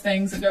go of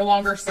things that no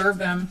longer serve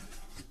them.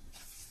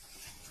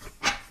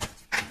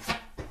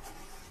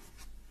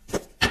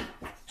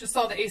 Just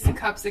saw the Ace of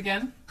Cups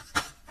again.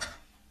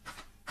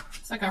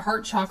 It's like a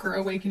heart chakra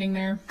awakening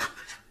there.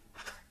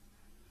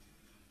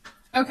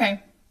 Okay.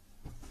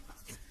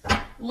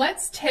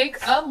 Let's take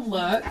a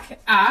look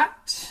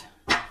at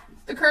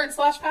the current /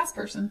 past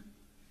person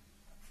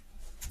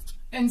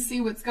and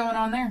see what's going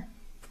on there.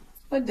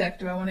 What deck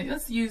do I want to?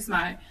 Let's use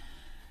my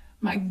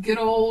good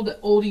old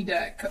oldie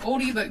deck.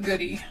 Oldie but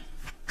goodie.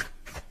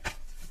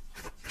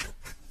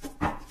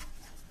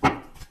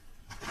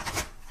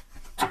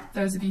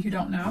 Those of you who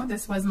don't know,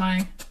 this was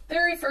my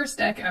very first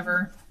deck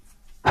ever.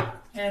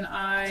 And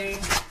I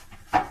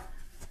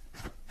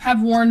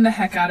have worn the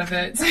heck out of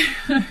it.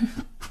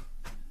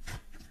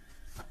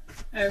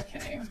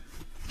 Okay.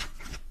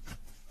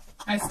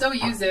 I still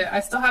use it. I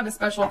still have a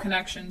special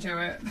connection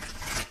to it.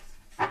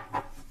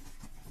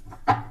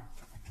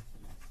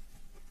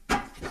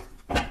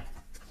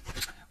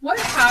 What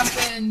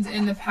happened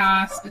in the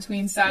past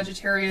between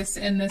Sagittarius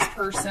and this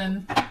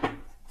person?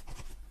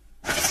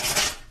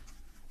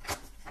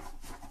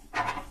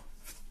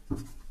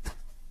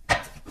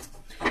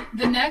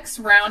 The next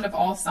round of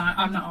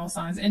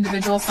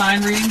individual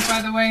sign readings,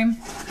 by the way,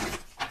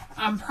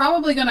 I'm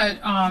probably going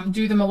to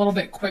do them a little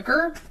bit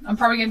quicker. I'm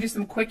probably going to do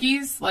some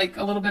quickies, like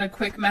a little bit of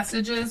quick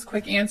messages,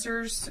 quick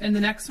answers in the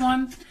next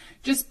one.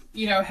 Just,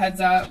 you know,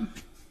 heads up.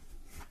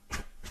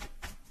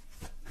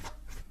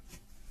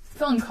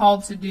 Feeling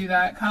called to do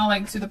that, kind of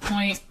like to the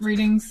point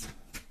readings.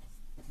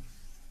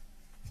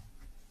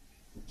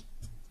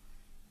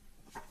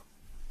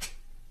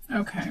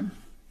 Okay.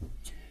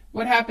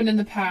 What happened in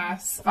the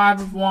past?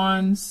 5 of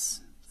Wands,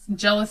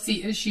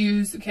 jealousy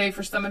issues, okay,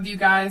 for some of you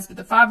guys. But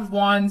the 5 of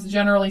Wands,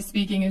 generally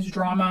speaking, is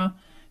drama.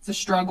 It's a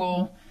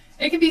struggle.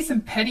 It could be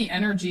some petty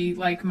energy,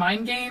 like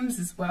mind games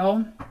as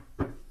well.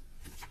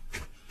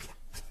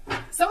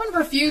 Someone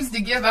refused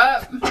to give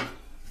up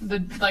the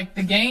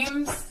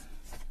games,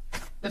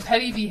 the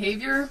petty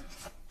behavior,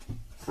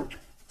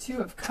 Two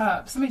of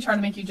Cups. Somebody trying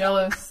to make you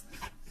jealous.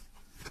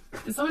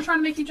 Is someone trying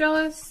to make you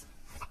jealous?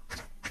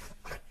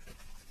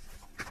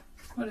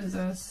 What is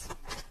this?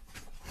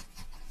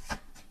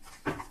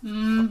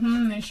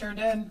 They sure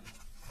did.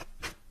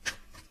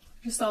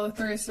 Just saw the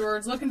Three of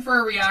Swords. Looking for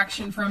a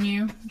reaction from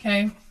you,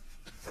 okay?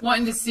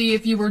 Wanting to see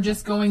if you were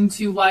just going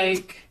to,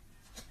 like,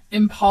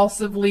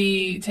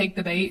 impulsively take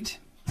the bait.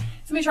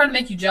 Somebody tried to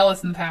make you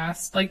jealous in the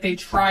past. Like, they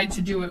tried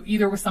to do it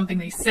either with something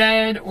they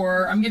said,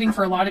 or I'm getting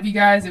for a lot of you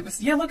guys, it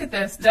was, yeah, look at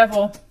this,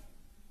 Devil.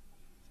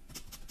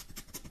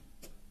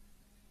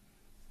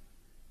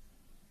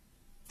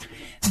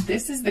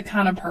 This is the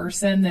kind of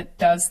person that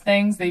does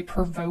things, they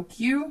provoke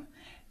you.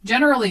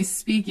 Generally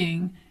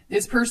speaking,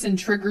 this person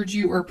triggered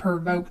you or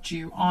provoked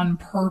you on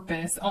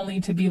purpose,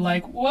 only to be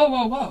like, whoa,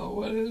 whoa,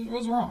 whoa,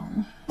 what's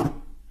wrong?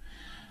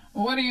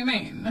 What do you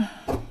mean?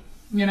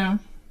 You know,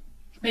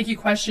 make you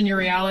question your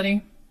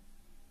reality.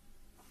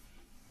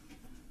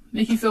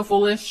 Make you feel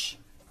foolish.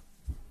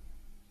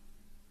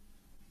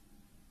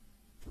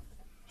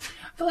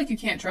 I feel like you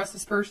can't trust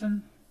this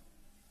person.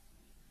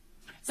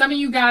 Some of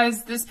you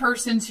guys, this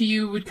person to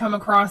you would come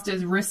across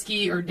as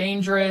risky or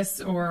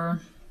dangerous,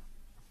 or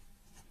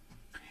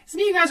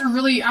some of you guys are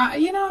really,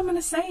 you know, I'm going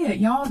to say it,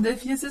 y'all.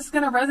 If this is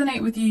going to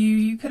resonate with you,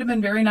 you could have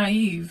been very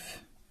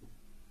naive.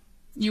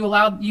 You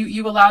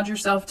allowed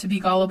yourself to be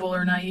gullible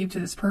or naive to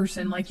this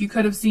person. Like, you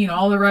could have seen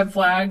all the red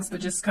flags,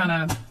 but just kind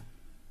of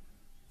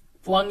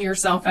flung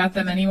yourself at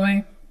them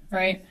anyway,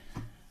 right?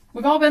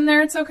 We've all been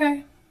there. It's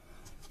okay.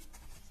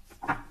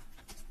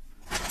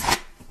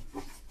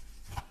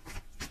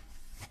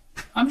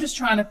 I'm just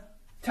trying to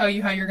tell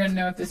you how you're going to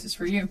know if this is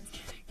for you.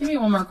 Give me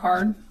one more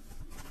card.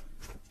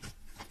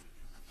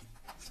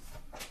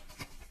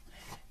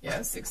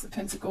 Yeah, Six of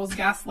Pentacles,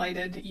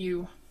 gaslighted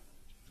you.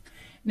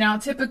 Now,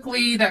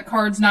 typically, that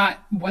card's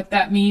not what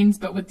that means,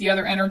 but with the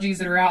other energies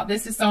that are out,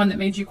 this is someone that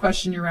made you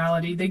question your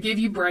reality. They gave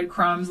you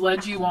breadcrumbs,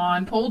 led you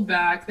on, pulled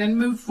back, then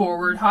moved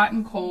forward, hot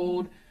and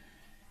cold.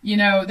 You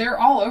know, they're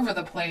all over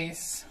the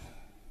place.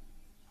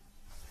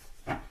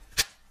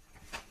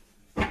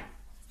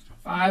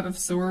 Five of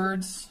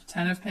Swords,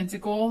 Ten of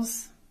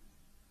Pentacles.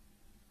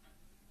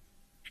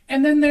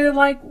 And then they're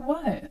like,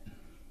 what?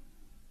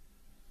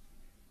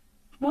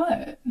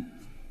 What?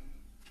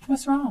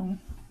 What's wrong?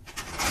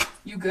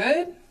 You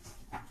good?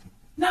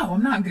 No,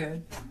 I'm not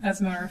good,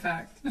 as a matter of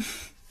fact.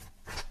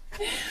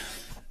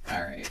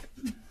 All right.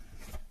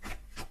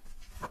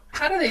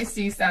 How do they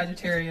see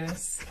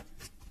Sagittarius?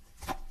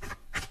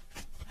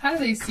 How do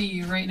they see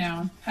you right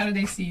now? How do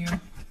they see you?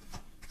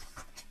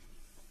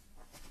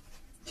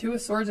 Two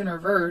of Swords in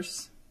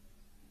reverse.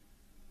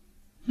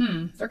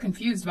 They're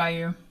confused by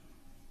you.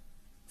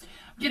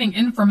 I'm getting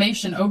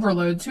information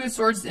overload. Two of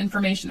Swords is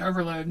information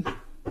overload.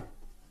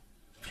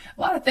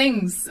 A lot of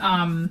things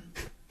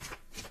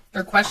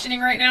they're questioning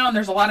right now, and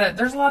there's a lot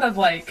of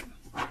like,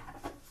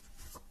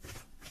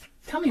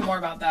 tell me more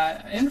about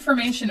that.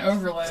 Information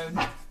overload.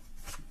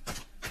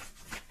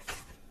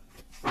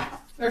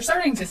 They're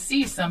starting to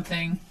see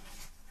something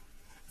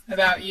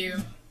about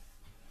you.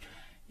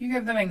 You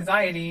give them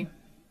anxiety.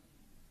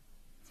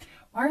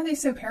 Why are they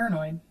so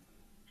paranoid?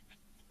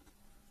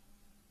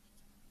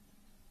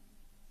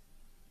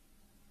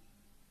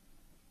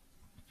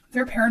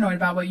 They're paranoid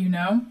about what you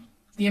know,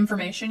 the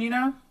information you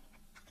know.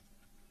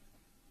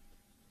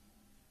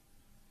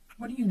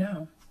 What do you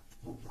know?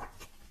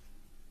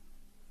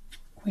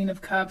 Queen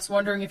of Cups,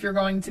 wondering if you're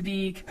going to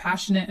be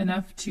compassionate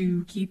enough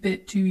to keep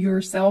it to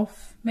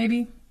yourself,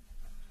 maybe?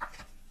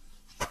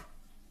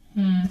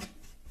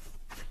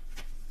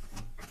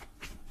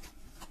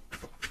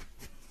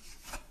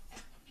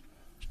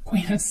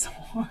 Queen of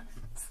Swords.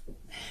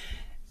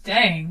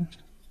 Dang.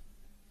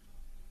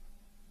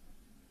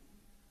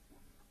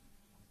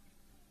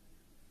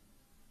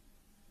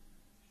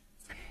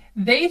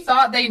 They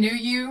thought they knew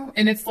you,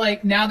 and it's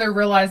like now they're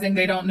realizing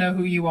they don't know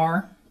who you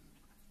are.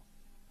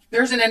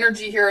 There's an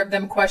energy here of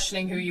them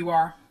questioning who you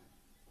are,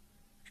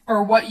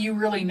 or what you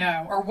really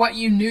know, or what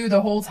you knew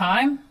the whole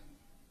time.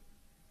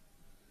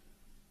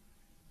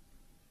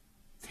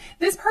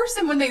 This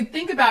person, when they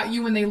think about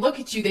you, when they look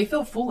at you, they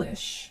feel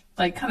foolish,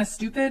 like kind of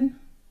stupid,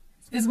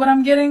 is what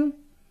I'm getting.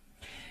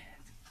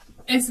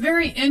 It's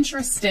very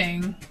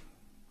interesting.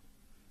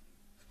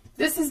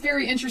 This is a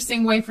very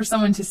interesting way for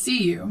someone to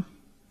see you.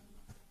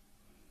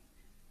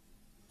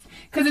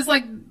 Because it's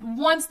like,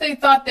 once they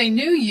thought they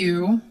knew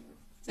you,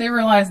 they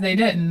realized they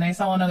didn't. They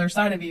saw another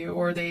side of you,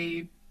 or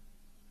they...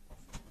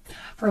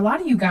 For a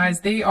lot of you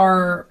guys, they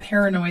are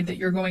paranoid that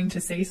you're going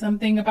to say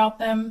something about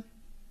them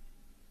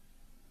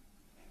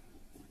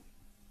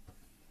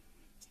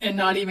and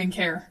not even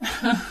care.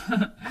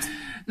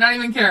 Not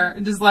even care.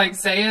 Just like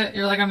say it.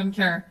 You're like, I don't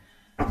care.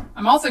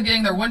 I'm also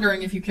getting they're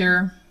wondering if you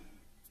care.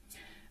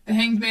 The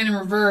Hanged Man in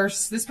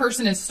reverse. This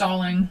person is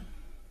stalling.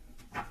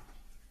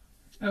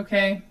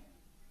 Okay.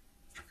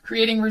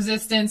 Creating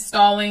resistance,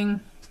 stalling,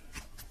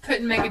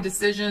 couldn't make a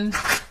decision to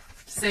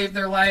save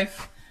their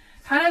life.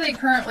 How do they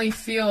currently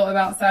feel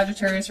about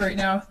Sagittarius right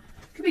now?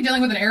 Could be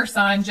dealing with an air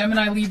sign,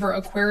 Gemini, Libra,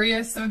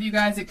 Aquarius. Some of you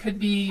guys, it could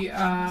be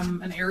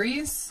an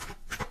Aries.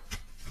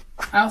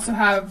 I also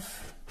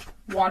have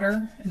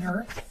water and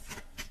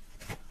earth.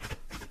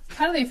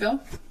 How do they feel?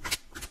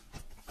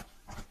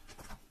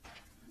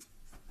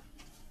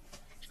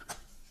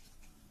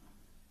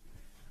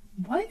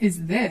 What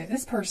is this?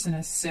 This person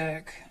is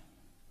sick.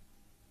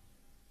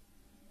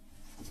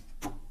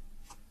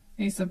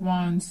 Ace of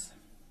Wands.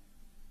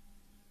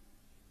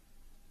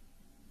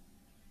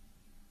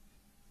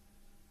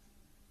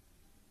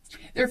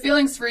 Their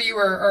feelings for you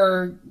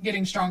are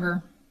getting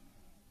stronger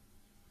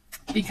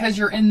because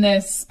you're in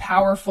this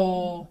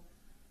powerful,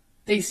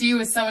 they see you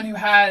as someone who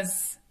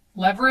has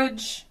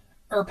leverage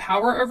or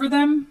power over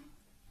them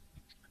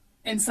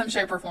in some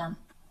shape or form.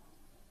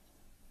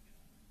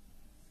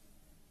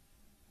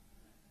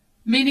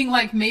 Meaning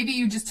like maybe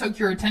you just took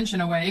your attention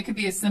away. It could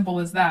be as simple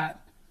as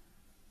that.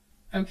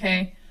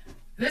 Okay.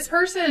 This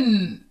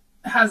person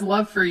has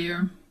love for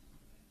you.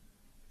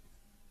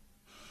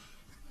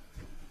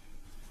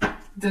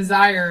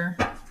 Desire.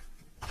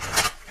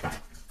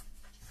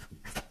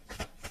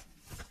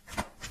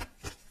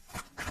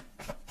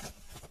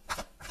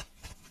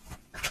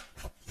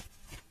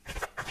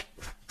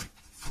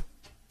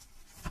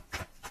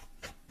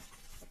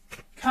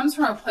 Comes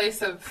from a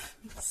place of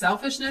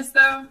selfishness,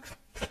 though.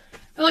 I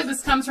feel like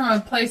this comes from a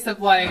place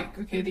of like,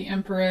 okay, the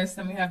Empress,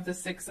 then we have the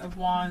Six of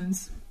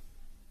Wands.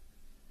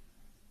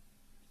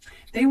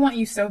 They want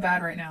you so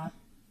bad right now,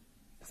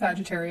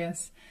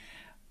 Sagittarius.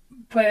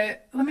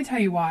 But let me tell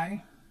you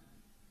why.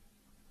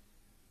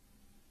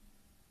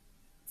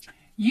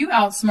 You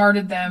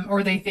outsmarted them,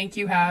 or they think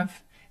you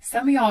have.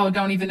 Some of y'all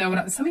don't even know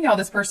what, some of y'all,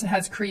 this person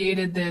has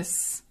created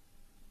this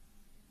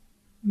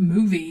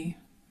movie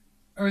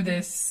or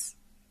this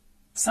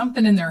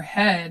something in their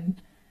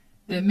head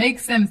that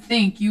makes them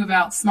think you have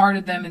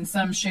outsmarted them in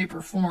some shape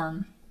or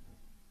form,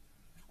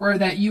 or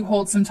that you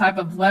hold some type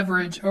of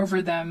leverage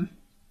over them.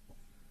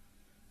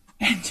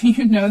 And do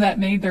you know that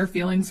made their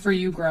feelings for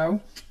you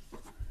grow?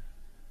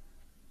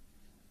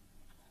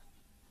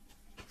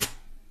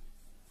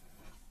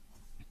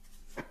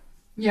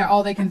 Yeah,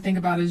 all they can think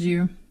about is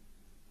you.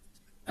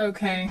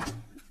 Okay.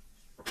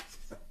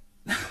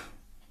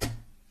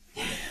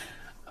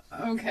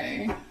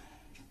 Okay.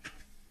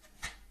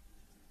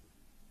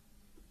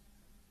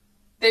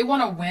 They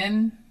want to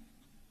win.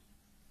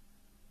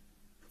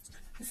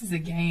 This is a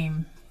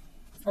game.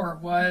 Or it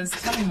was.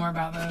 Tell me more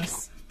about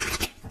this.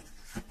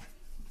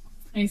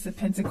 Ace of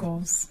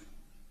Pentacles.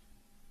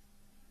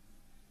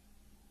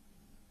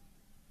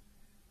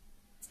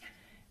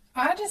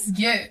 I just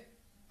get...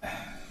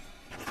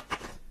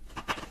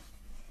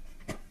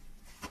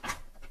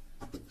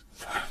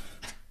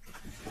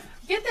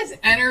 get this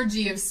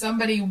energy of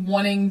somebody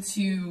wanting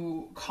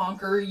to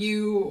conquer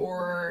you,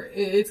 or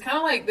it's kind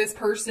of like this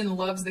person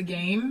loves the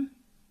game.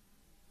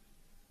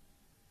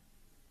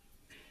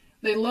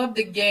 They love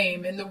the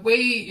game, and the way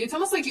it's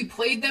almost like you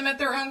played them at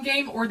their own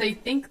game, or they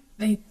think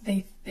they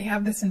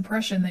have this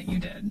impression that you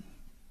did.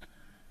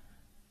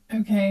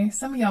 Okay,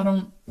 some of y'all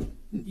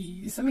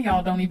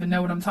don't even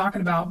know what I'm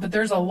talking about, but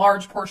there's a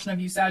large portion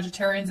of you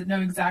Sagittarians that know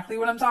exactly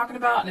what I'm talking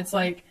about, and it's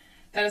like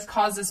that has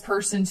caused this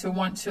person to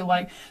want to,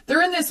 like,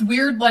 they're in this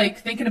weird, like,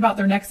 thinking about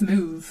their next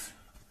move.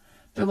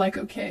 They're like,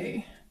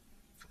 okay,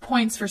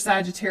 points for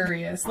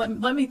Sagittarius.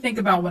 Let me think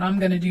about what I'm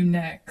going to do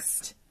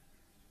next.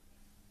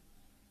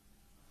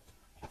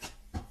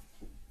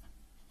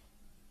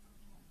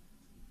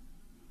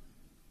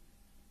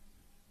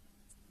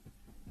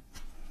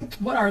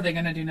 What are they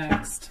going to do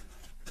next?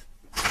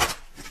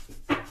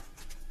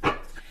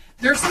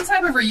 There's some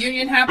type of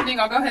reunion happening.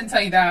 I'll go ahead and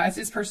tell you that. It's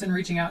this person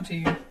reaching out to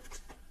you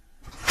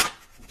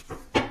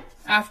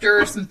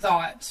after some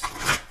thought.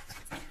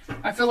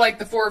 I feel like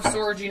the Four of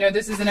Swords, you know,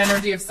 this is an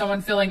energy of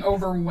someone feeling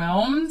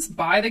overwhelmed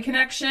by the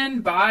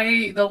connection,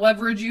 by the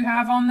leverage you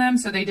have on them.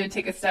 So they did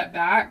take a step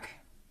back.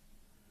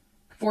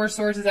 Four of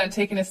Swords is that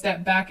taking a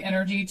step back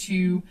energy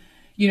to,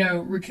 you know,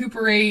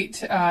 recuperate,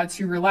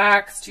 to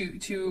relax,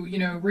 to, you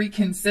know,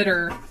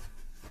 reconsider.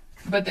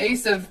 But the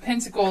Ace of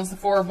Pentacles, the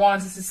Four of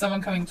Wands, this is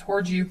someone coming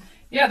towards you.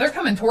 Yeah, they're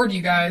coming toward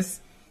you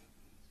guys.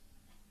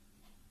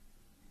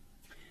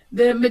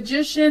 The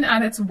Magician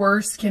at its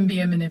worst can be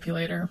a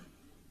manipulator.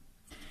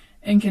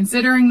 And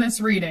considering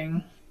this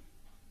reading,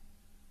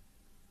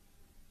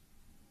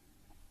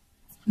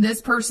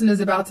 this person is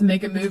about to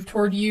make a move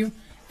toward you.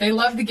 They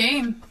love the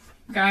game,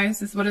 guys.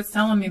 That's what it's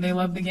telling me. They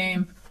love the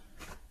game.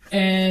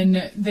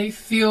 And they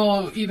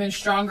feel even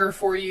stronger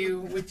for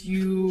you with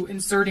you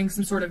inserting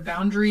some sort of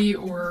boundary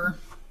or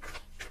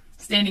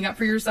standing up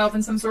for yourself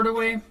in some sort of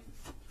way.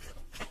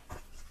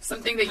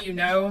 Something that you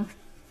know.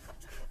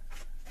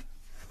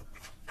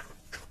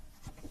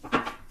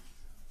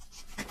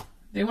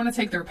 They want to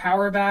take their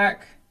power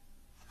back.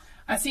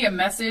 I see a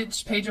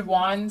message, Page of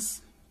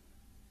Wands.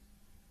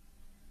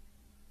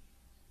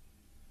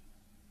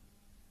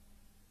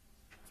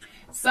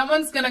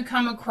 Someone's going to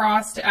come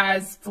across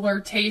as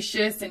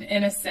flirtatious and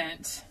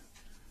innocent,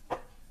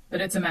 but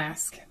it's a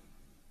mask.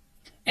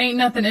 Ain't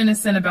nothing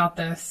innocent about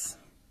this.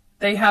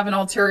 They have an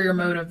ulterior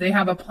motive. They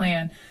have a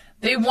plan.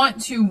 They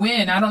want to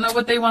win. I don't know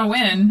what they want to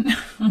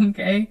win.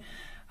 Okay.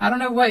 I don't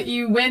know what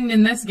you win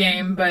in this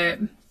game, but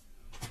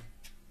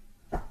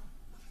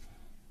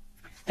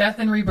death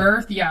and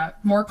rebirth, yeah,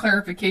 more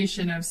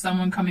clarification of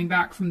someone coming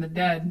back from the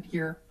dead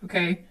here,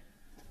 okay?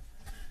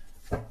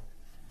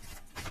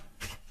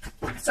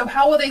 So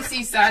how will they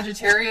see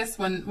Sagittarius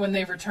when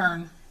they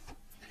return?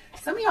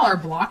 Some of y'all are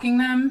blocking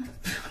them.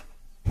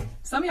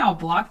 Some of y'all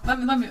block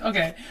them.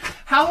 Okay.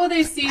 How will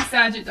they see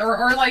Sagittarius,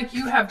 or like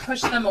you have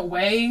pushed them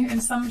away in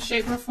some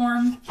shape or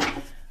form?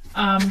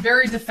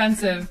 Very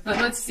defensive, but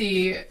let's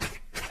see.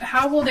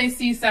 How will they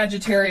see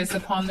Sagittarius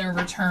upon their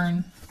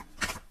return?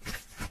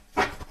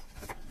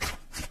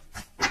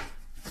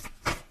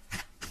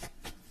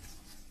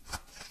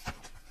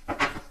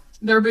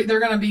 They're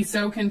going to be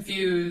so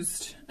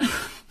confused.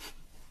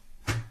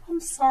 I'm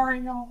sorry,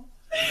 y'all.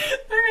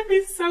 They're going to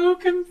be so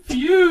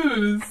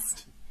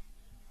confused.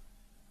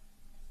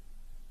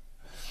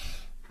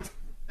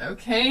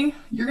 Okay,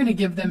 you're going to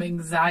give them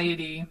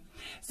anxiety.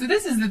 So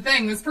this is the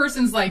thing. This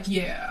person's like,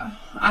 yeah,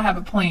 I have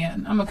a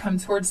plan. I'm going to come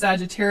towards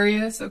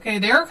Sagittarius. Okay,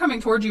 they are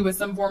coming towards you with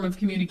some form of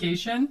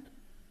communication.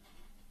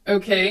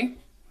 Okay.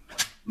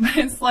 But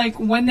it's like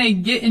when they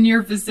get in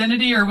your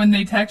vicinity or when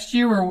they text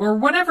you or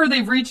whenever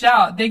they've reached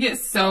out, they get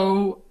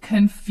so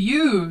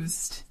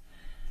confused.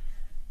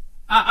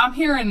 I'm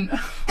hearing,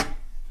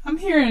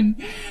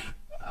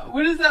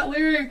 what is that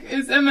lyric?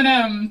 It's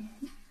Eminem.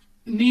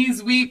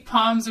 Knees weak,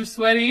 palms are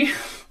sweaty.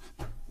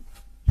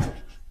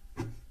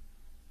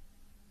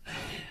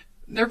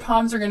 Their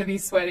palms are going to be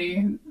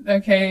sweaty,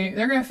 okay?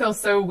 They're going to feel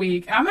so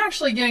weak. I'm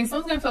actually getting,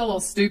 someone's going to feel a little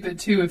stupid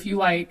too if you,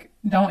 like,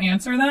 don't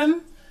answer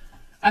them.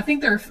 I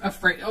think they're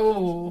afraid.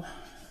 Oh.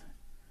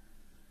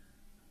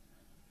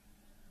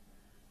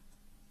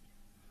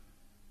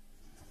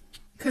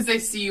 Because they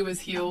see you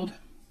as healed.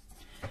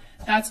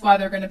 That's why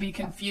they're going to be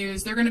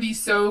confused. They're going to be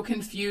so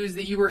confused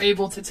that you were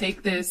able to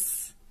take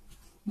this,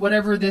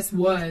 whatever this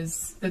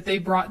was that they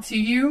brought to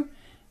you,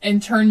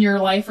 and turn your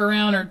life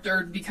around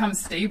or become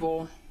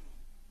stable.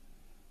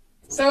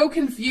 So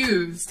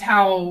confused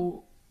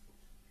how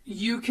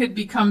you could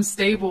become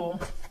stable.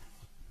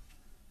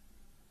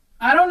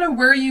 I don't know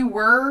where you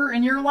were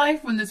in your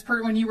life when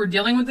when you were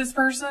dealing with this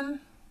person,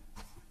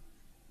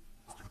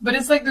 but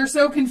it's like they're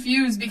so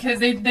confused because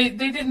they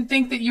didn't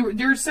think that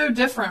they're so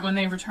different when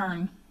they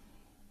return.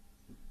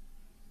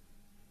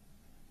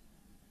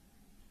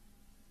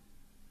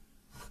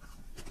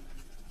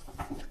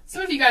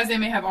 Some of you guys, this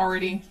may have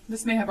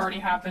already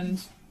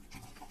happened.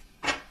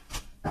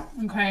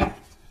 Okay.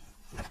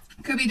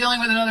 Could be dealing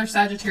with another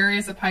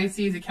Sagittarius, a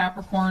Pisces, a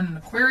Capricorn, an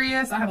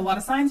Aquarius. I have a lot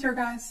of signs here,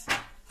 guys.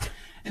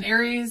 An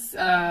Aries,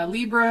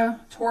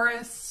 Libra,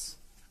 Taurus.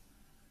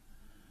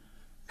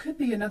 Could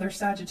be another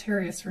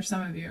Sagittarius for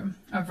some of you.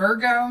 A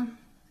Virgo,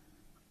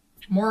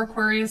 more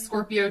Aquarius,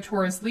 Scorpio,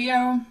 Taurus,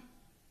 Leo,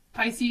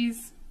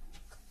 Pisces.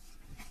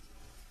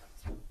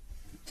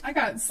 I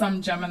got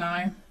some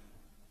Gemini.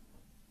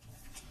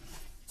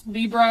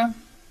 Libra.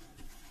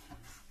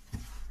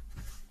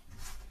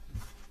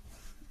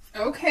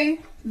 Okay,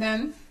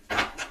 then.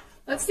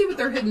 Let's see what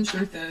their hidden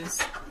truth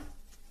is.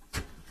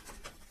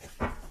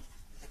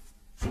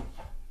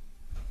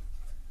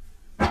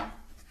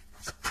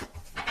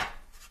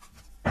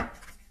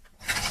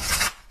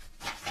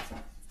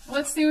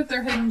 Let's see what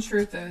their hidden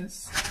truth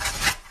is.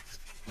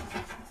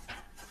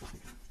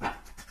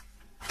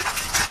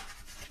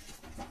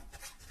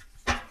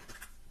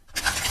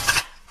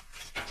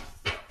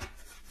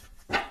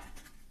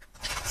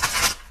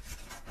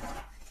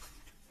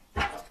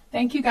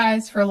 Thank you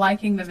guys for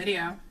liking the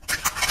video.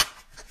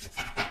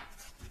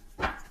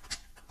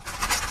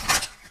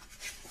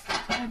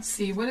 Let's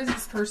see, what is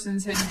this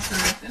person's hidden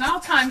truth? And I'll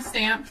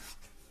timestamp.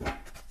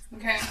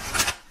 Okay.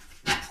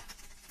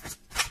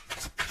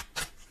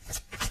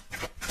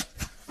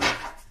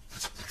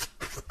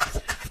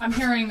 I'm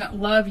hearing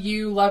love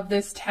you, love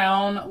this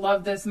town,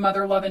 love this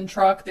mother-loving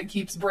truck that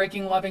keeps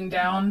breaking loving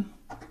down.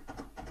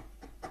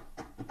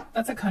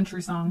 That's a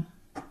country song.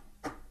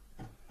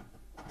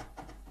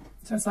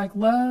 So it's like,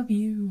 love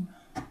you.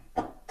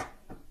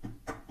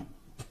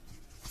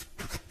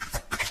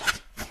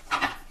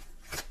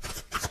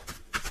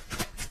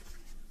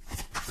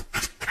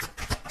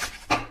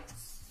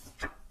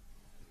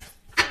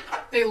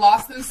 They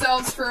lost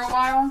themselves for a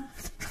while.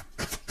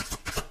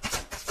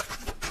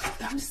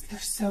 They're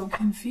so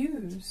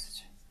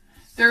confused.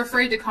 They're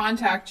afraid to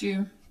contact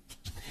you.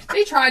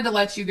 They tried to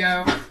let you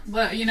go.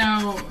 But, you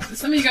know,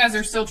 some of you guys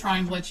are still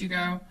trying to let you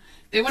go.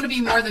 They want to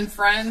be more than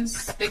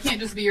friends. They can't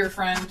just be your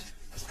friend.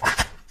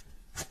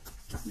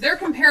 They're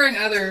comparing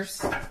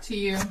others to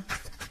you.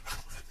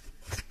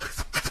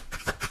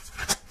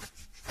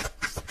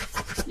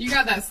 You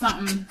got that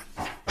something.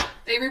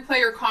 They replay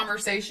your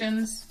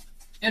conversations,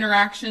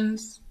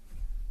 interactions,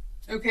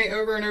 okay,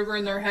 over and over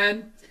in their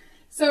head.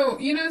 So,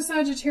 you know,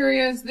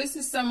 Sagittarius, this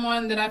is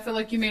someone that I feel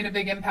like you made a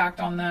big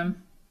impact on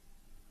them.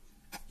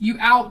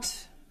 I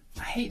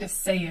hate to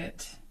say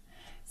it,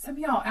 some of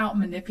y'all out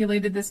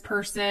manipulated this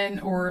person,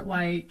 or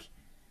like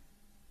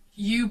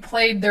you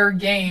played their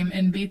game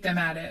and beat them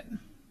at it.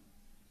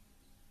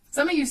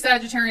 Some of you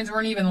Sagittarians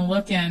weren't even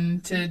looking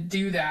to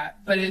do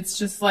that, but it's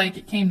just like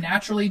it came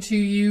naturally to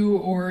you,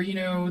 or, you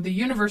know, the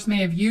universe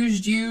may have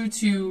used you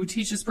to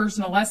teach this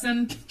person a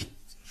lesson.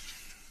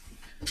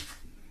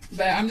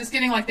 But I'm just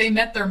getting like they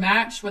met their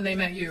match when they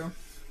met you.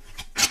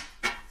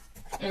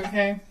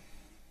 Okay.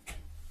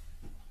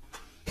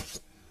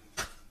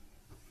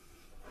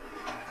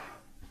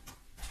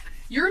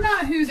 You're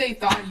not who they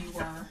thought you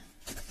were.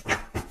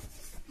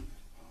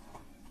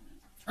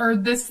 Or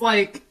this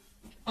like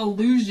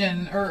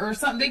illusion or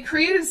something. They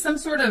created some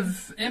sort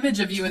of image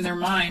of you in their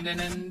mind, and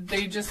then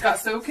they just got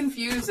so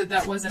confused that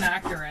that wasn't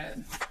accurate.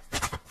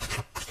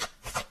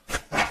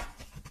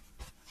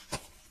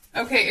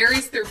 Okay,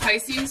 Aries through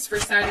Pisces for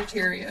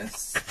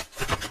Sagittarius.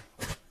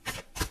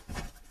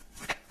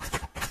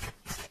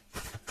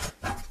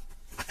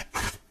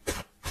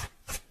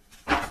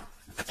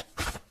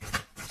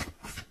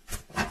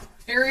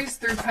 Aries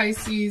through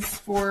Pisces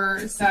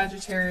for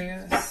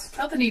Sagittarius.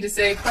 Felt the need to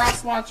say,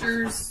 cross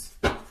watchers,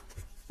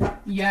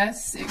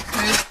 yes, it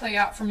could play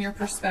out from your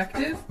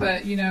perspective,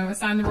 but, you know,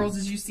 assign the roles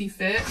as you see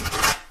fit.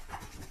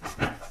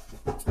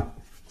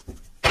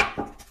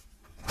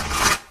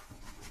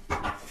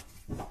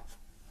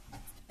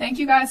 Thank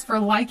you guys for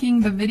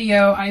liking the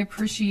video. I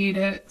appreciate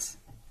it.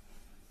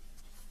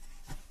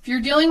 If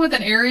you're dealing with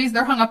an Aries,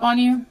 they're hung up on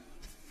you.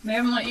 They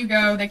haven't let you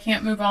go. They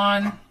can't move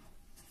on.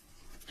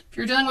 If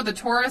you're dealing with a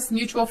Taurus,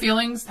 mutual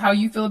feelings, how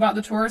you feel about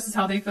the Taurus is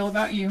how they feel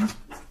about you. If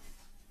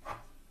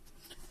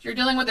you're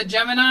dealing with a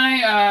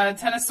Gemini,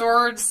 Ten of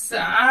Swords,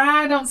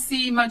 I don't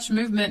see much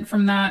movement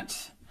from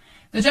that.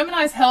 The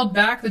Gemini's held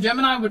back. The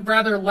Gemini would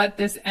rather let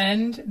this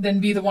end than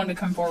be the one to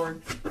come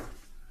forward.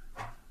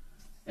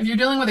 If you're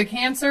dealing with a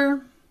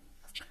Cancer,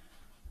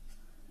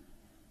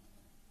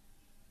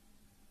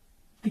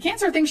 the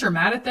Cancer thinks you're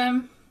mad at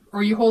them,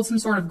 or you hold some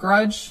sort of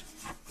grudge.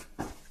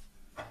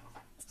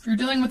 If you're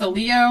dealing with a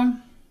Leo,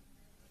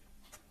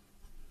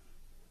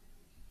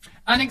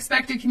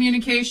 unexpected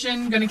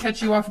communication, going to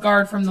catch you off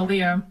guard from the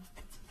Leo.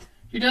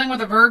 If you're dealing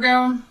with a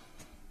Virgo,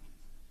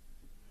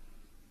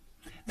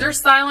 they're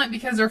silent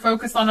because they're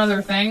focused on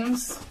other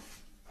things.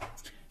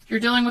 If you're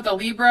dealing with a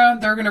Libra,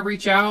 they're going to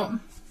reach out.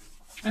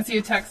 I see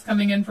a text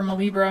coming in from a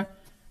Libra.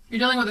 If you're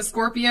dealing with a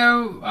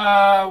Scorpio,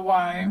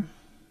 why?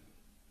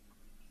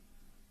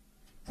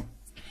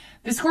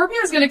 The Scorpio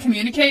is going to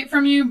communicate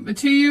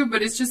to you,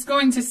 but it's just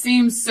going to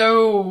seem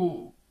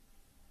so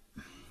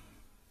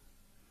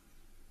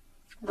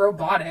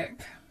robotic.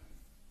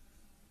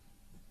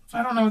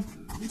 I don't know.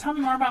 Tell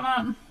me more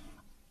about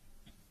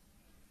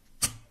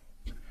that.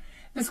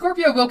 The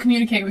Scorpio will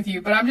communicate with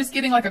you, but I'm just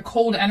getting like a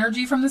cold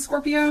energy from the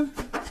Scorpio.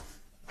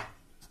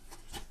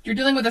 If you're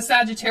dealing with a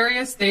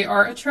Sagittarius, they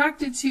are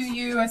attracted to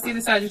you. I see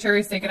the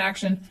Sagittarius taking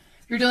action.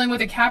 If you're dealing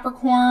with a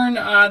Capricorn,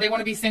 they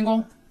want to be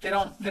single. They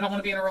don't want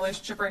to be in a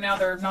relationship right now.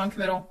 They're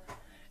non-committal.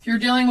 If you're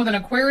dealing with an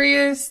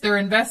Aquarius, they're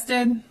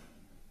invested.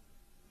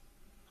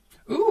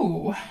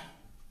 Ooh.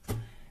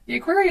 The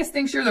Aquarius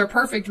thinks you're their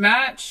perfect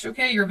match.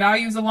 Okay, your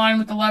values align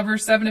with the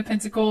Lovers, Seven of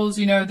Pentacles.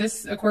 You know,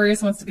 this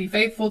Aquarius wants to be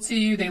faithful to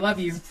you. They love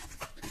you.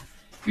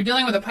 If you're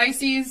dealing with a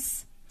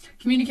Pisces,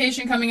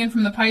 communication coming in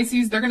from the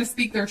Pisces, they're going to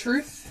speak their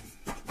truth.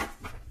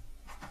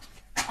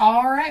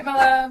 All right, my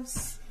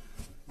loves.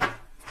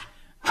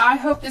 I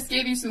hope this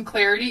gave you some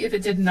clarity. If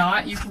it did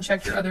not, you can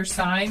check your other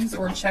signs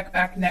or check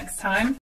back next time.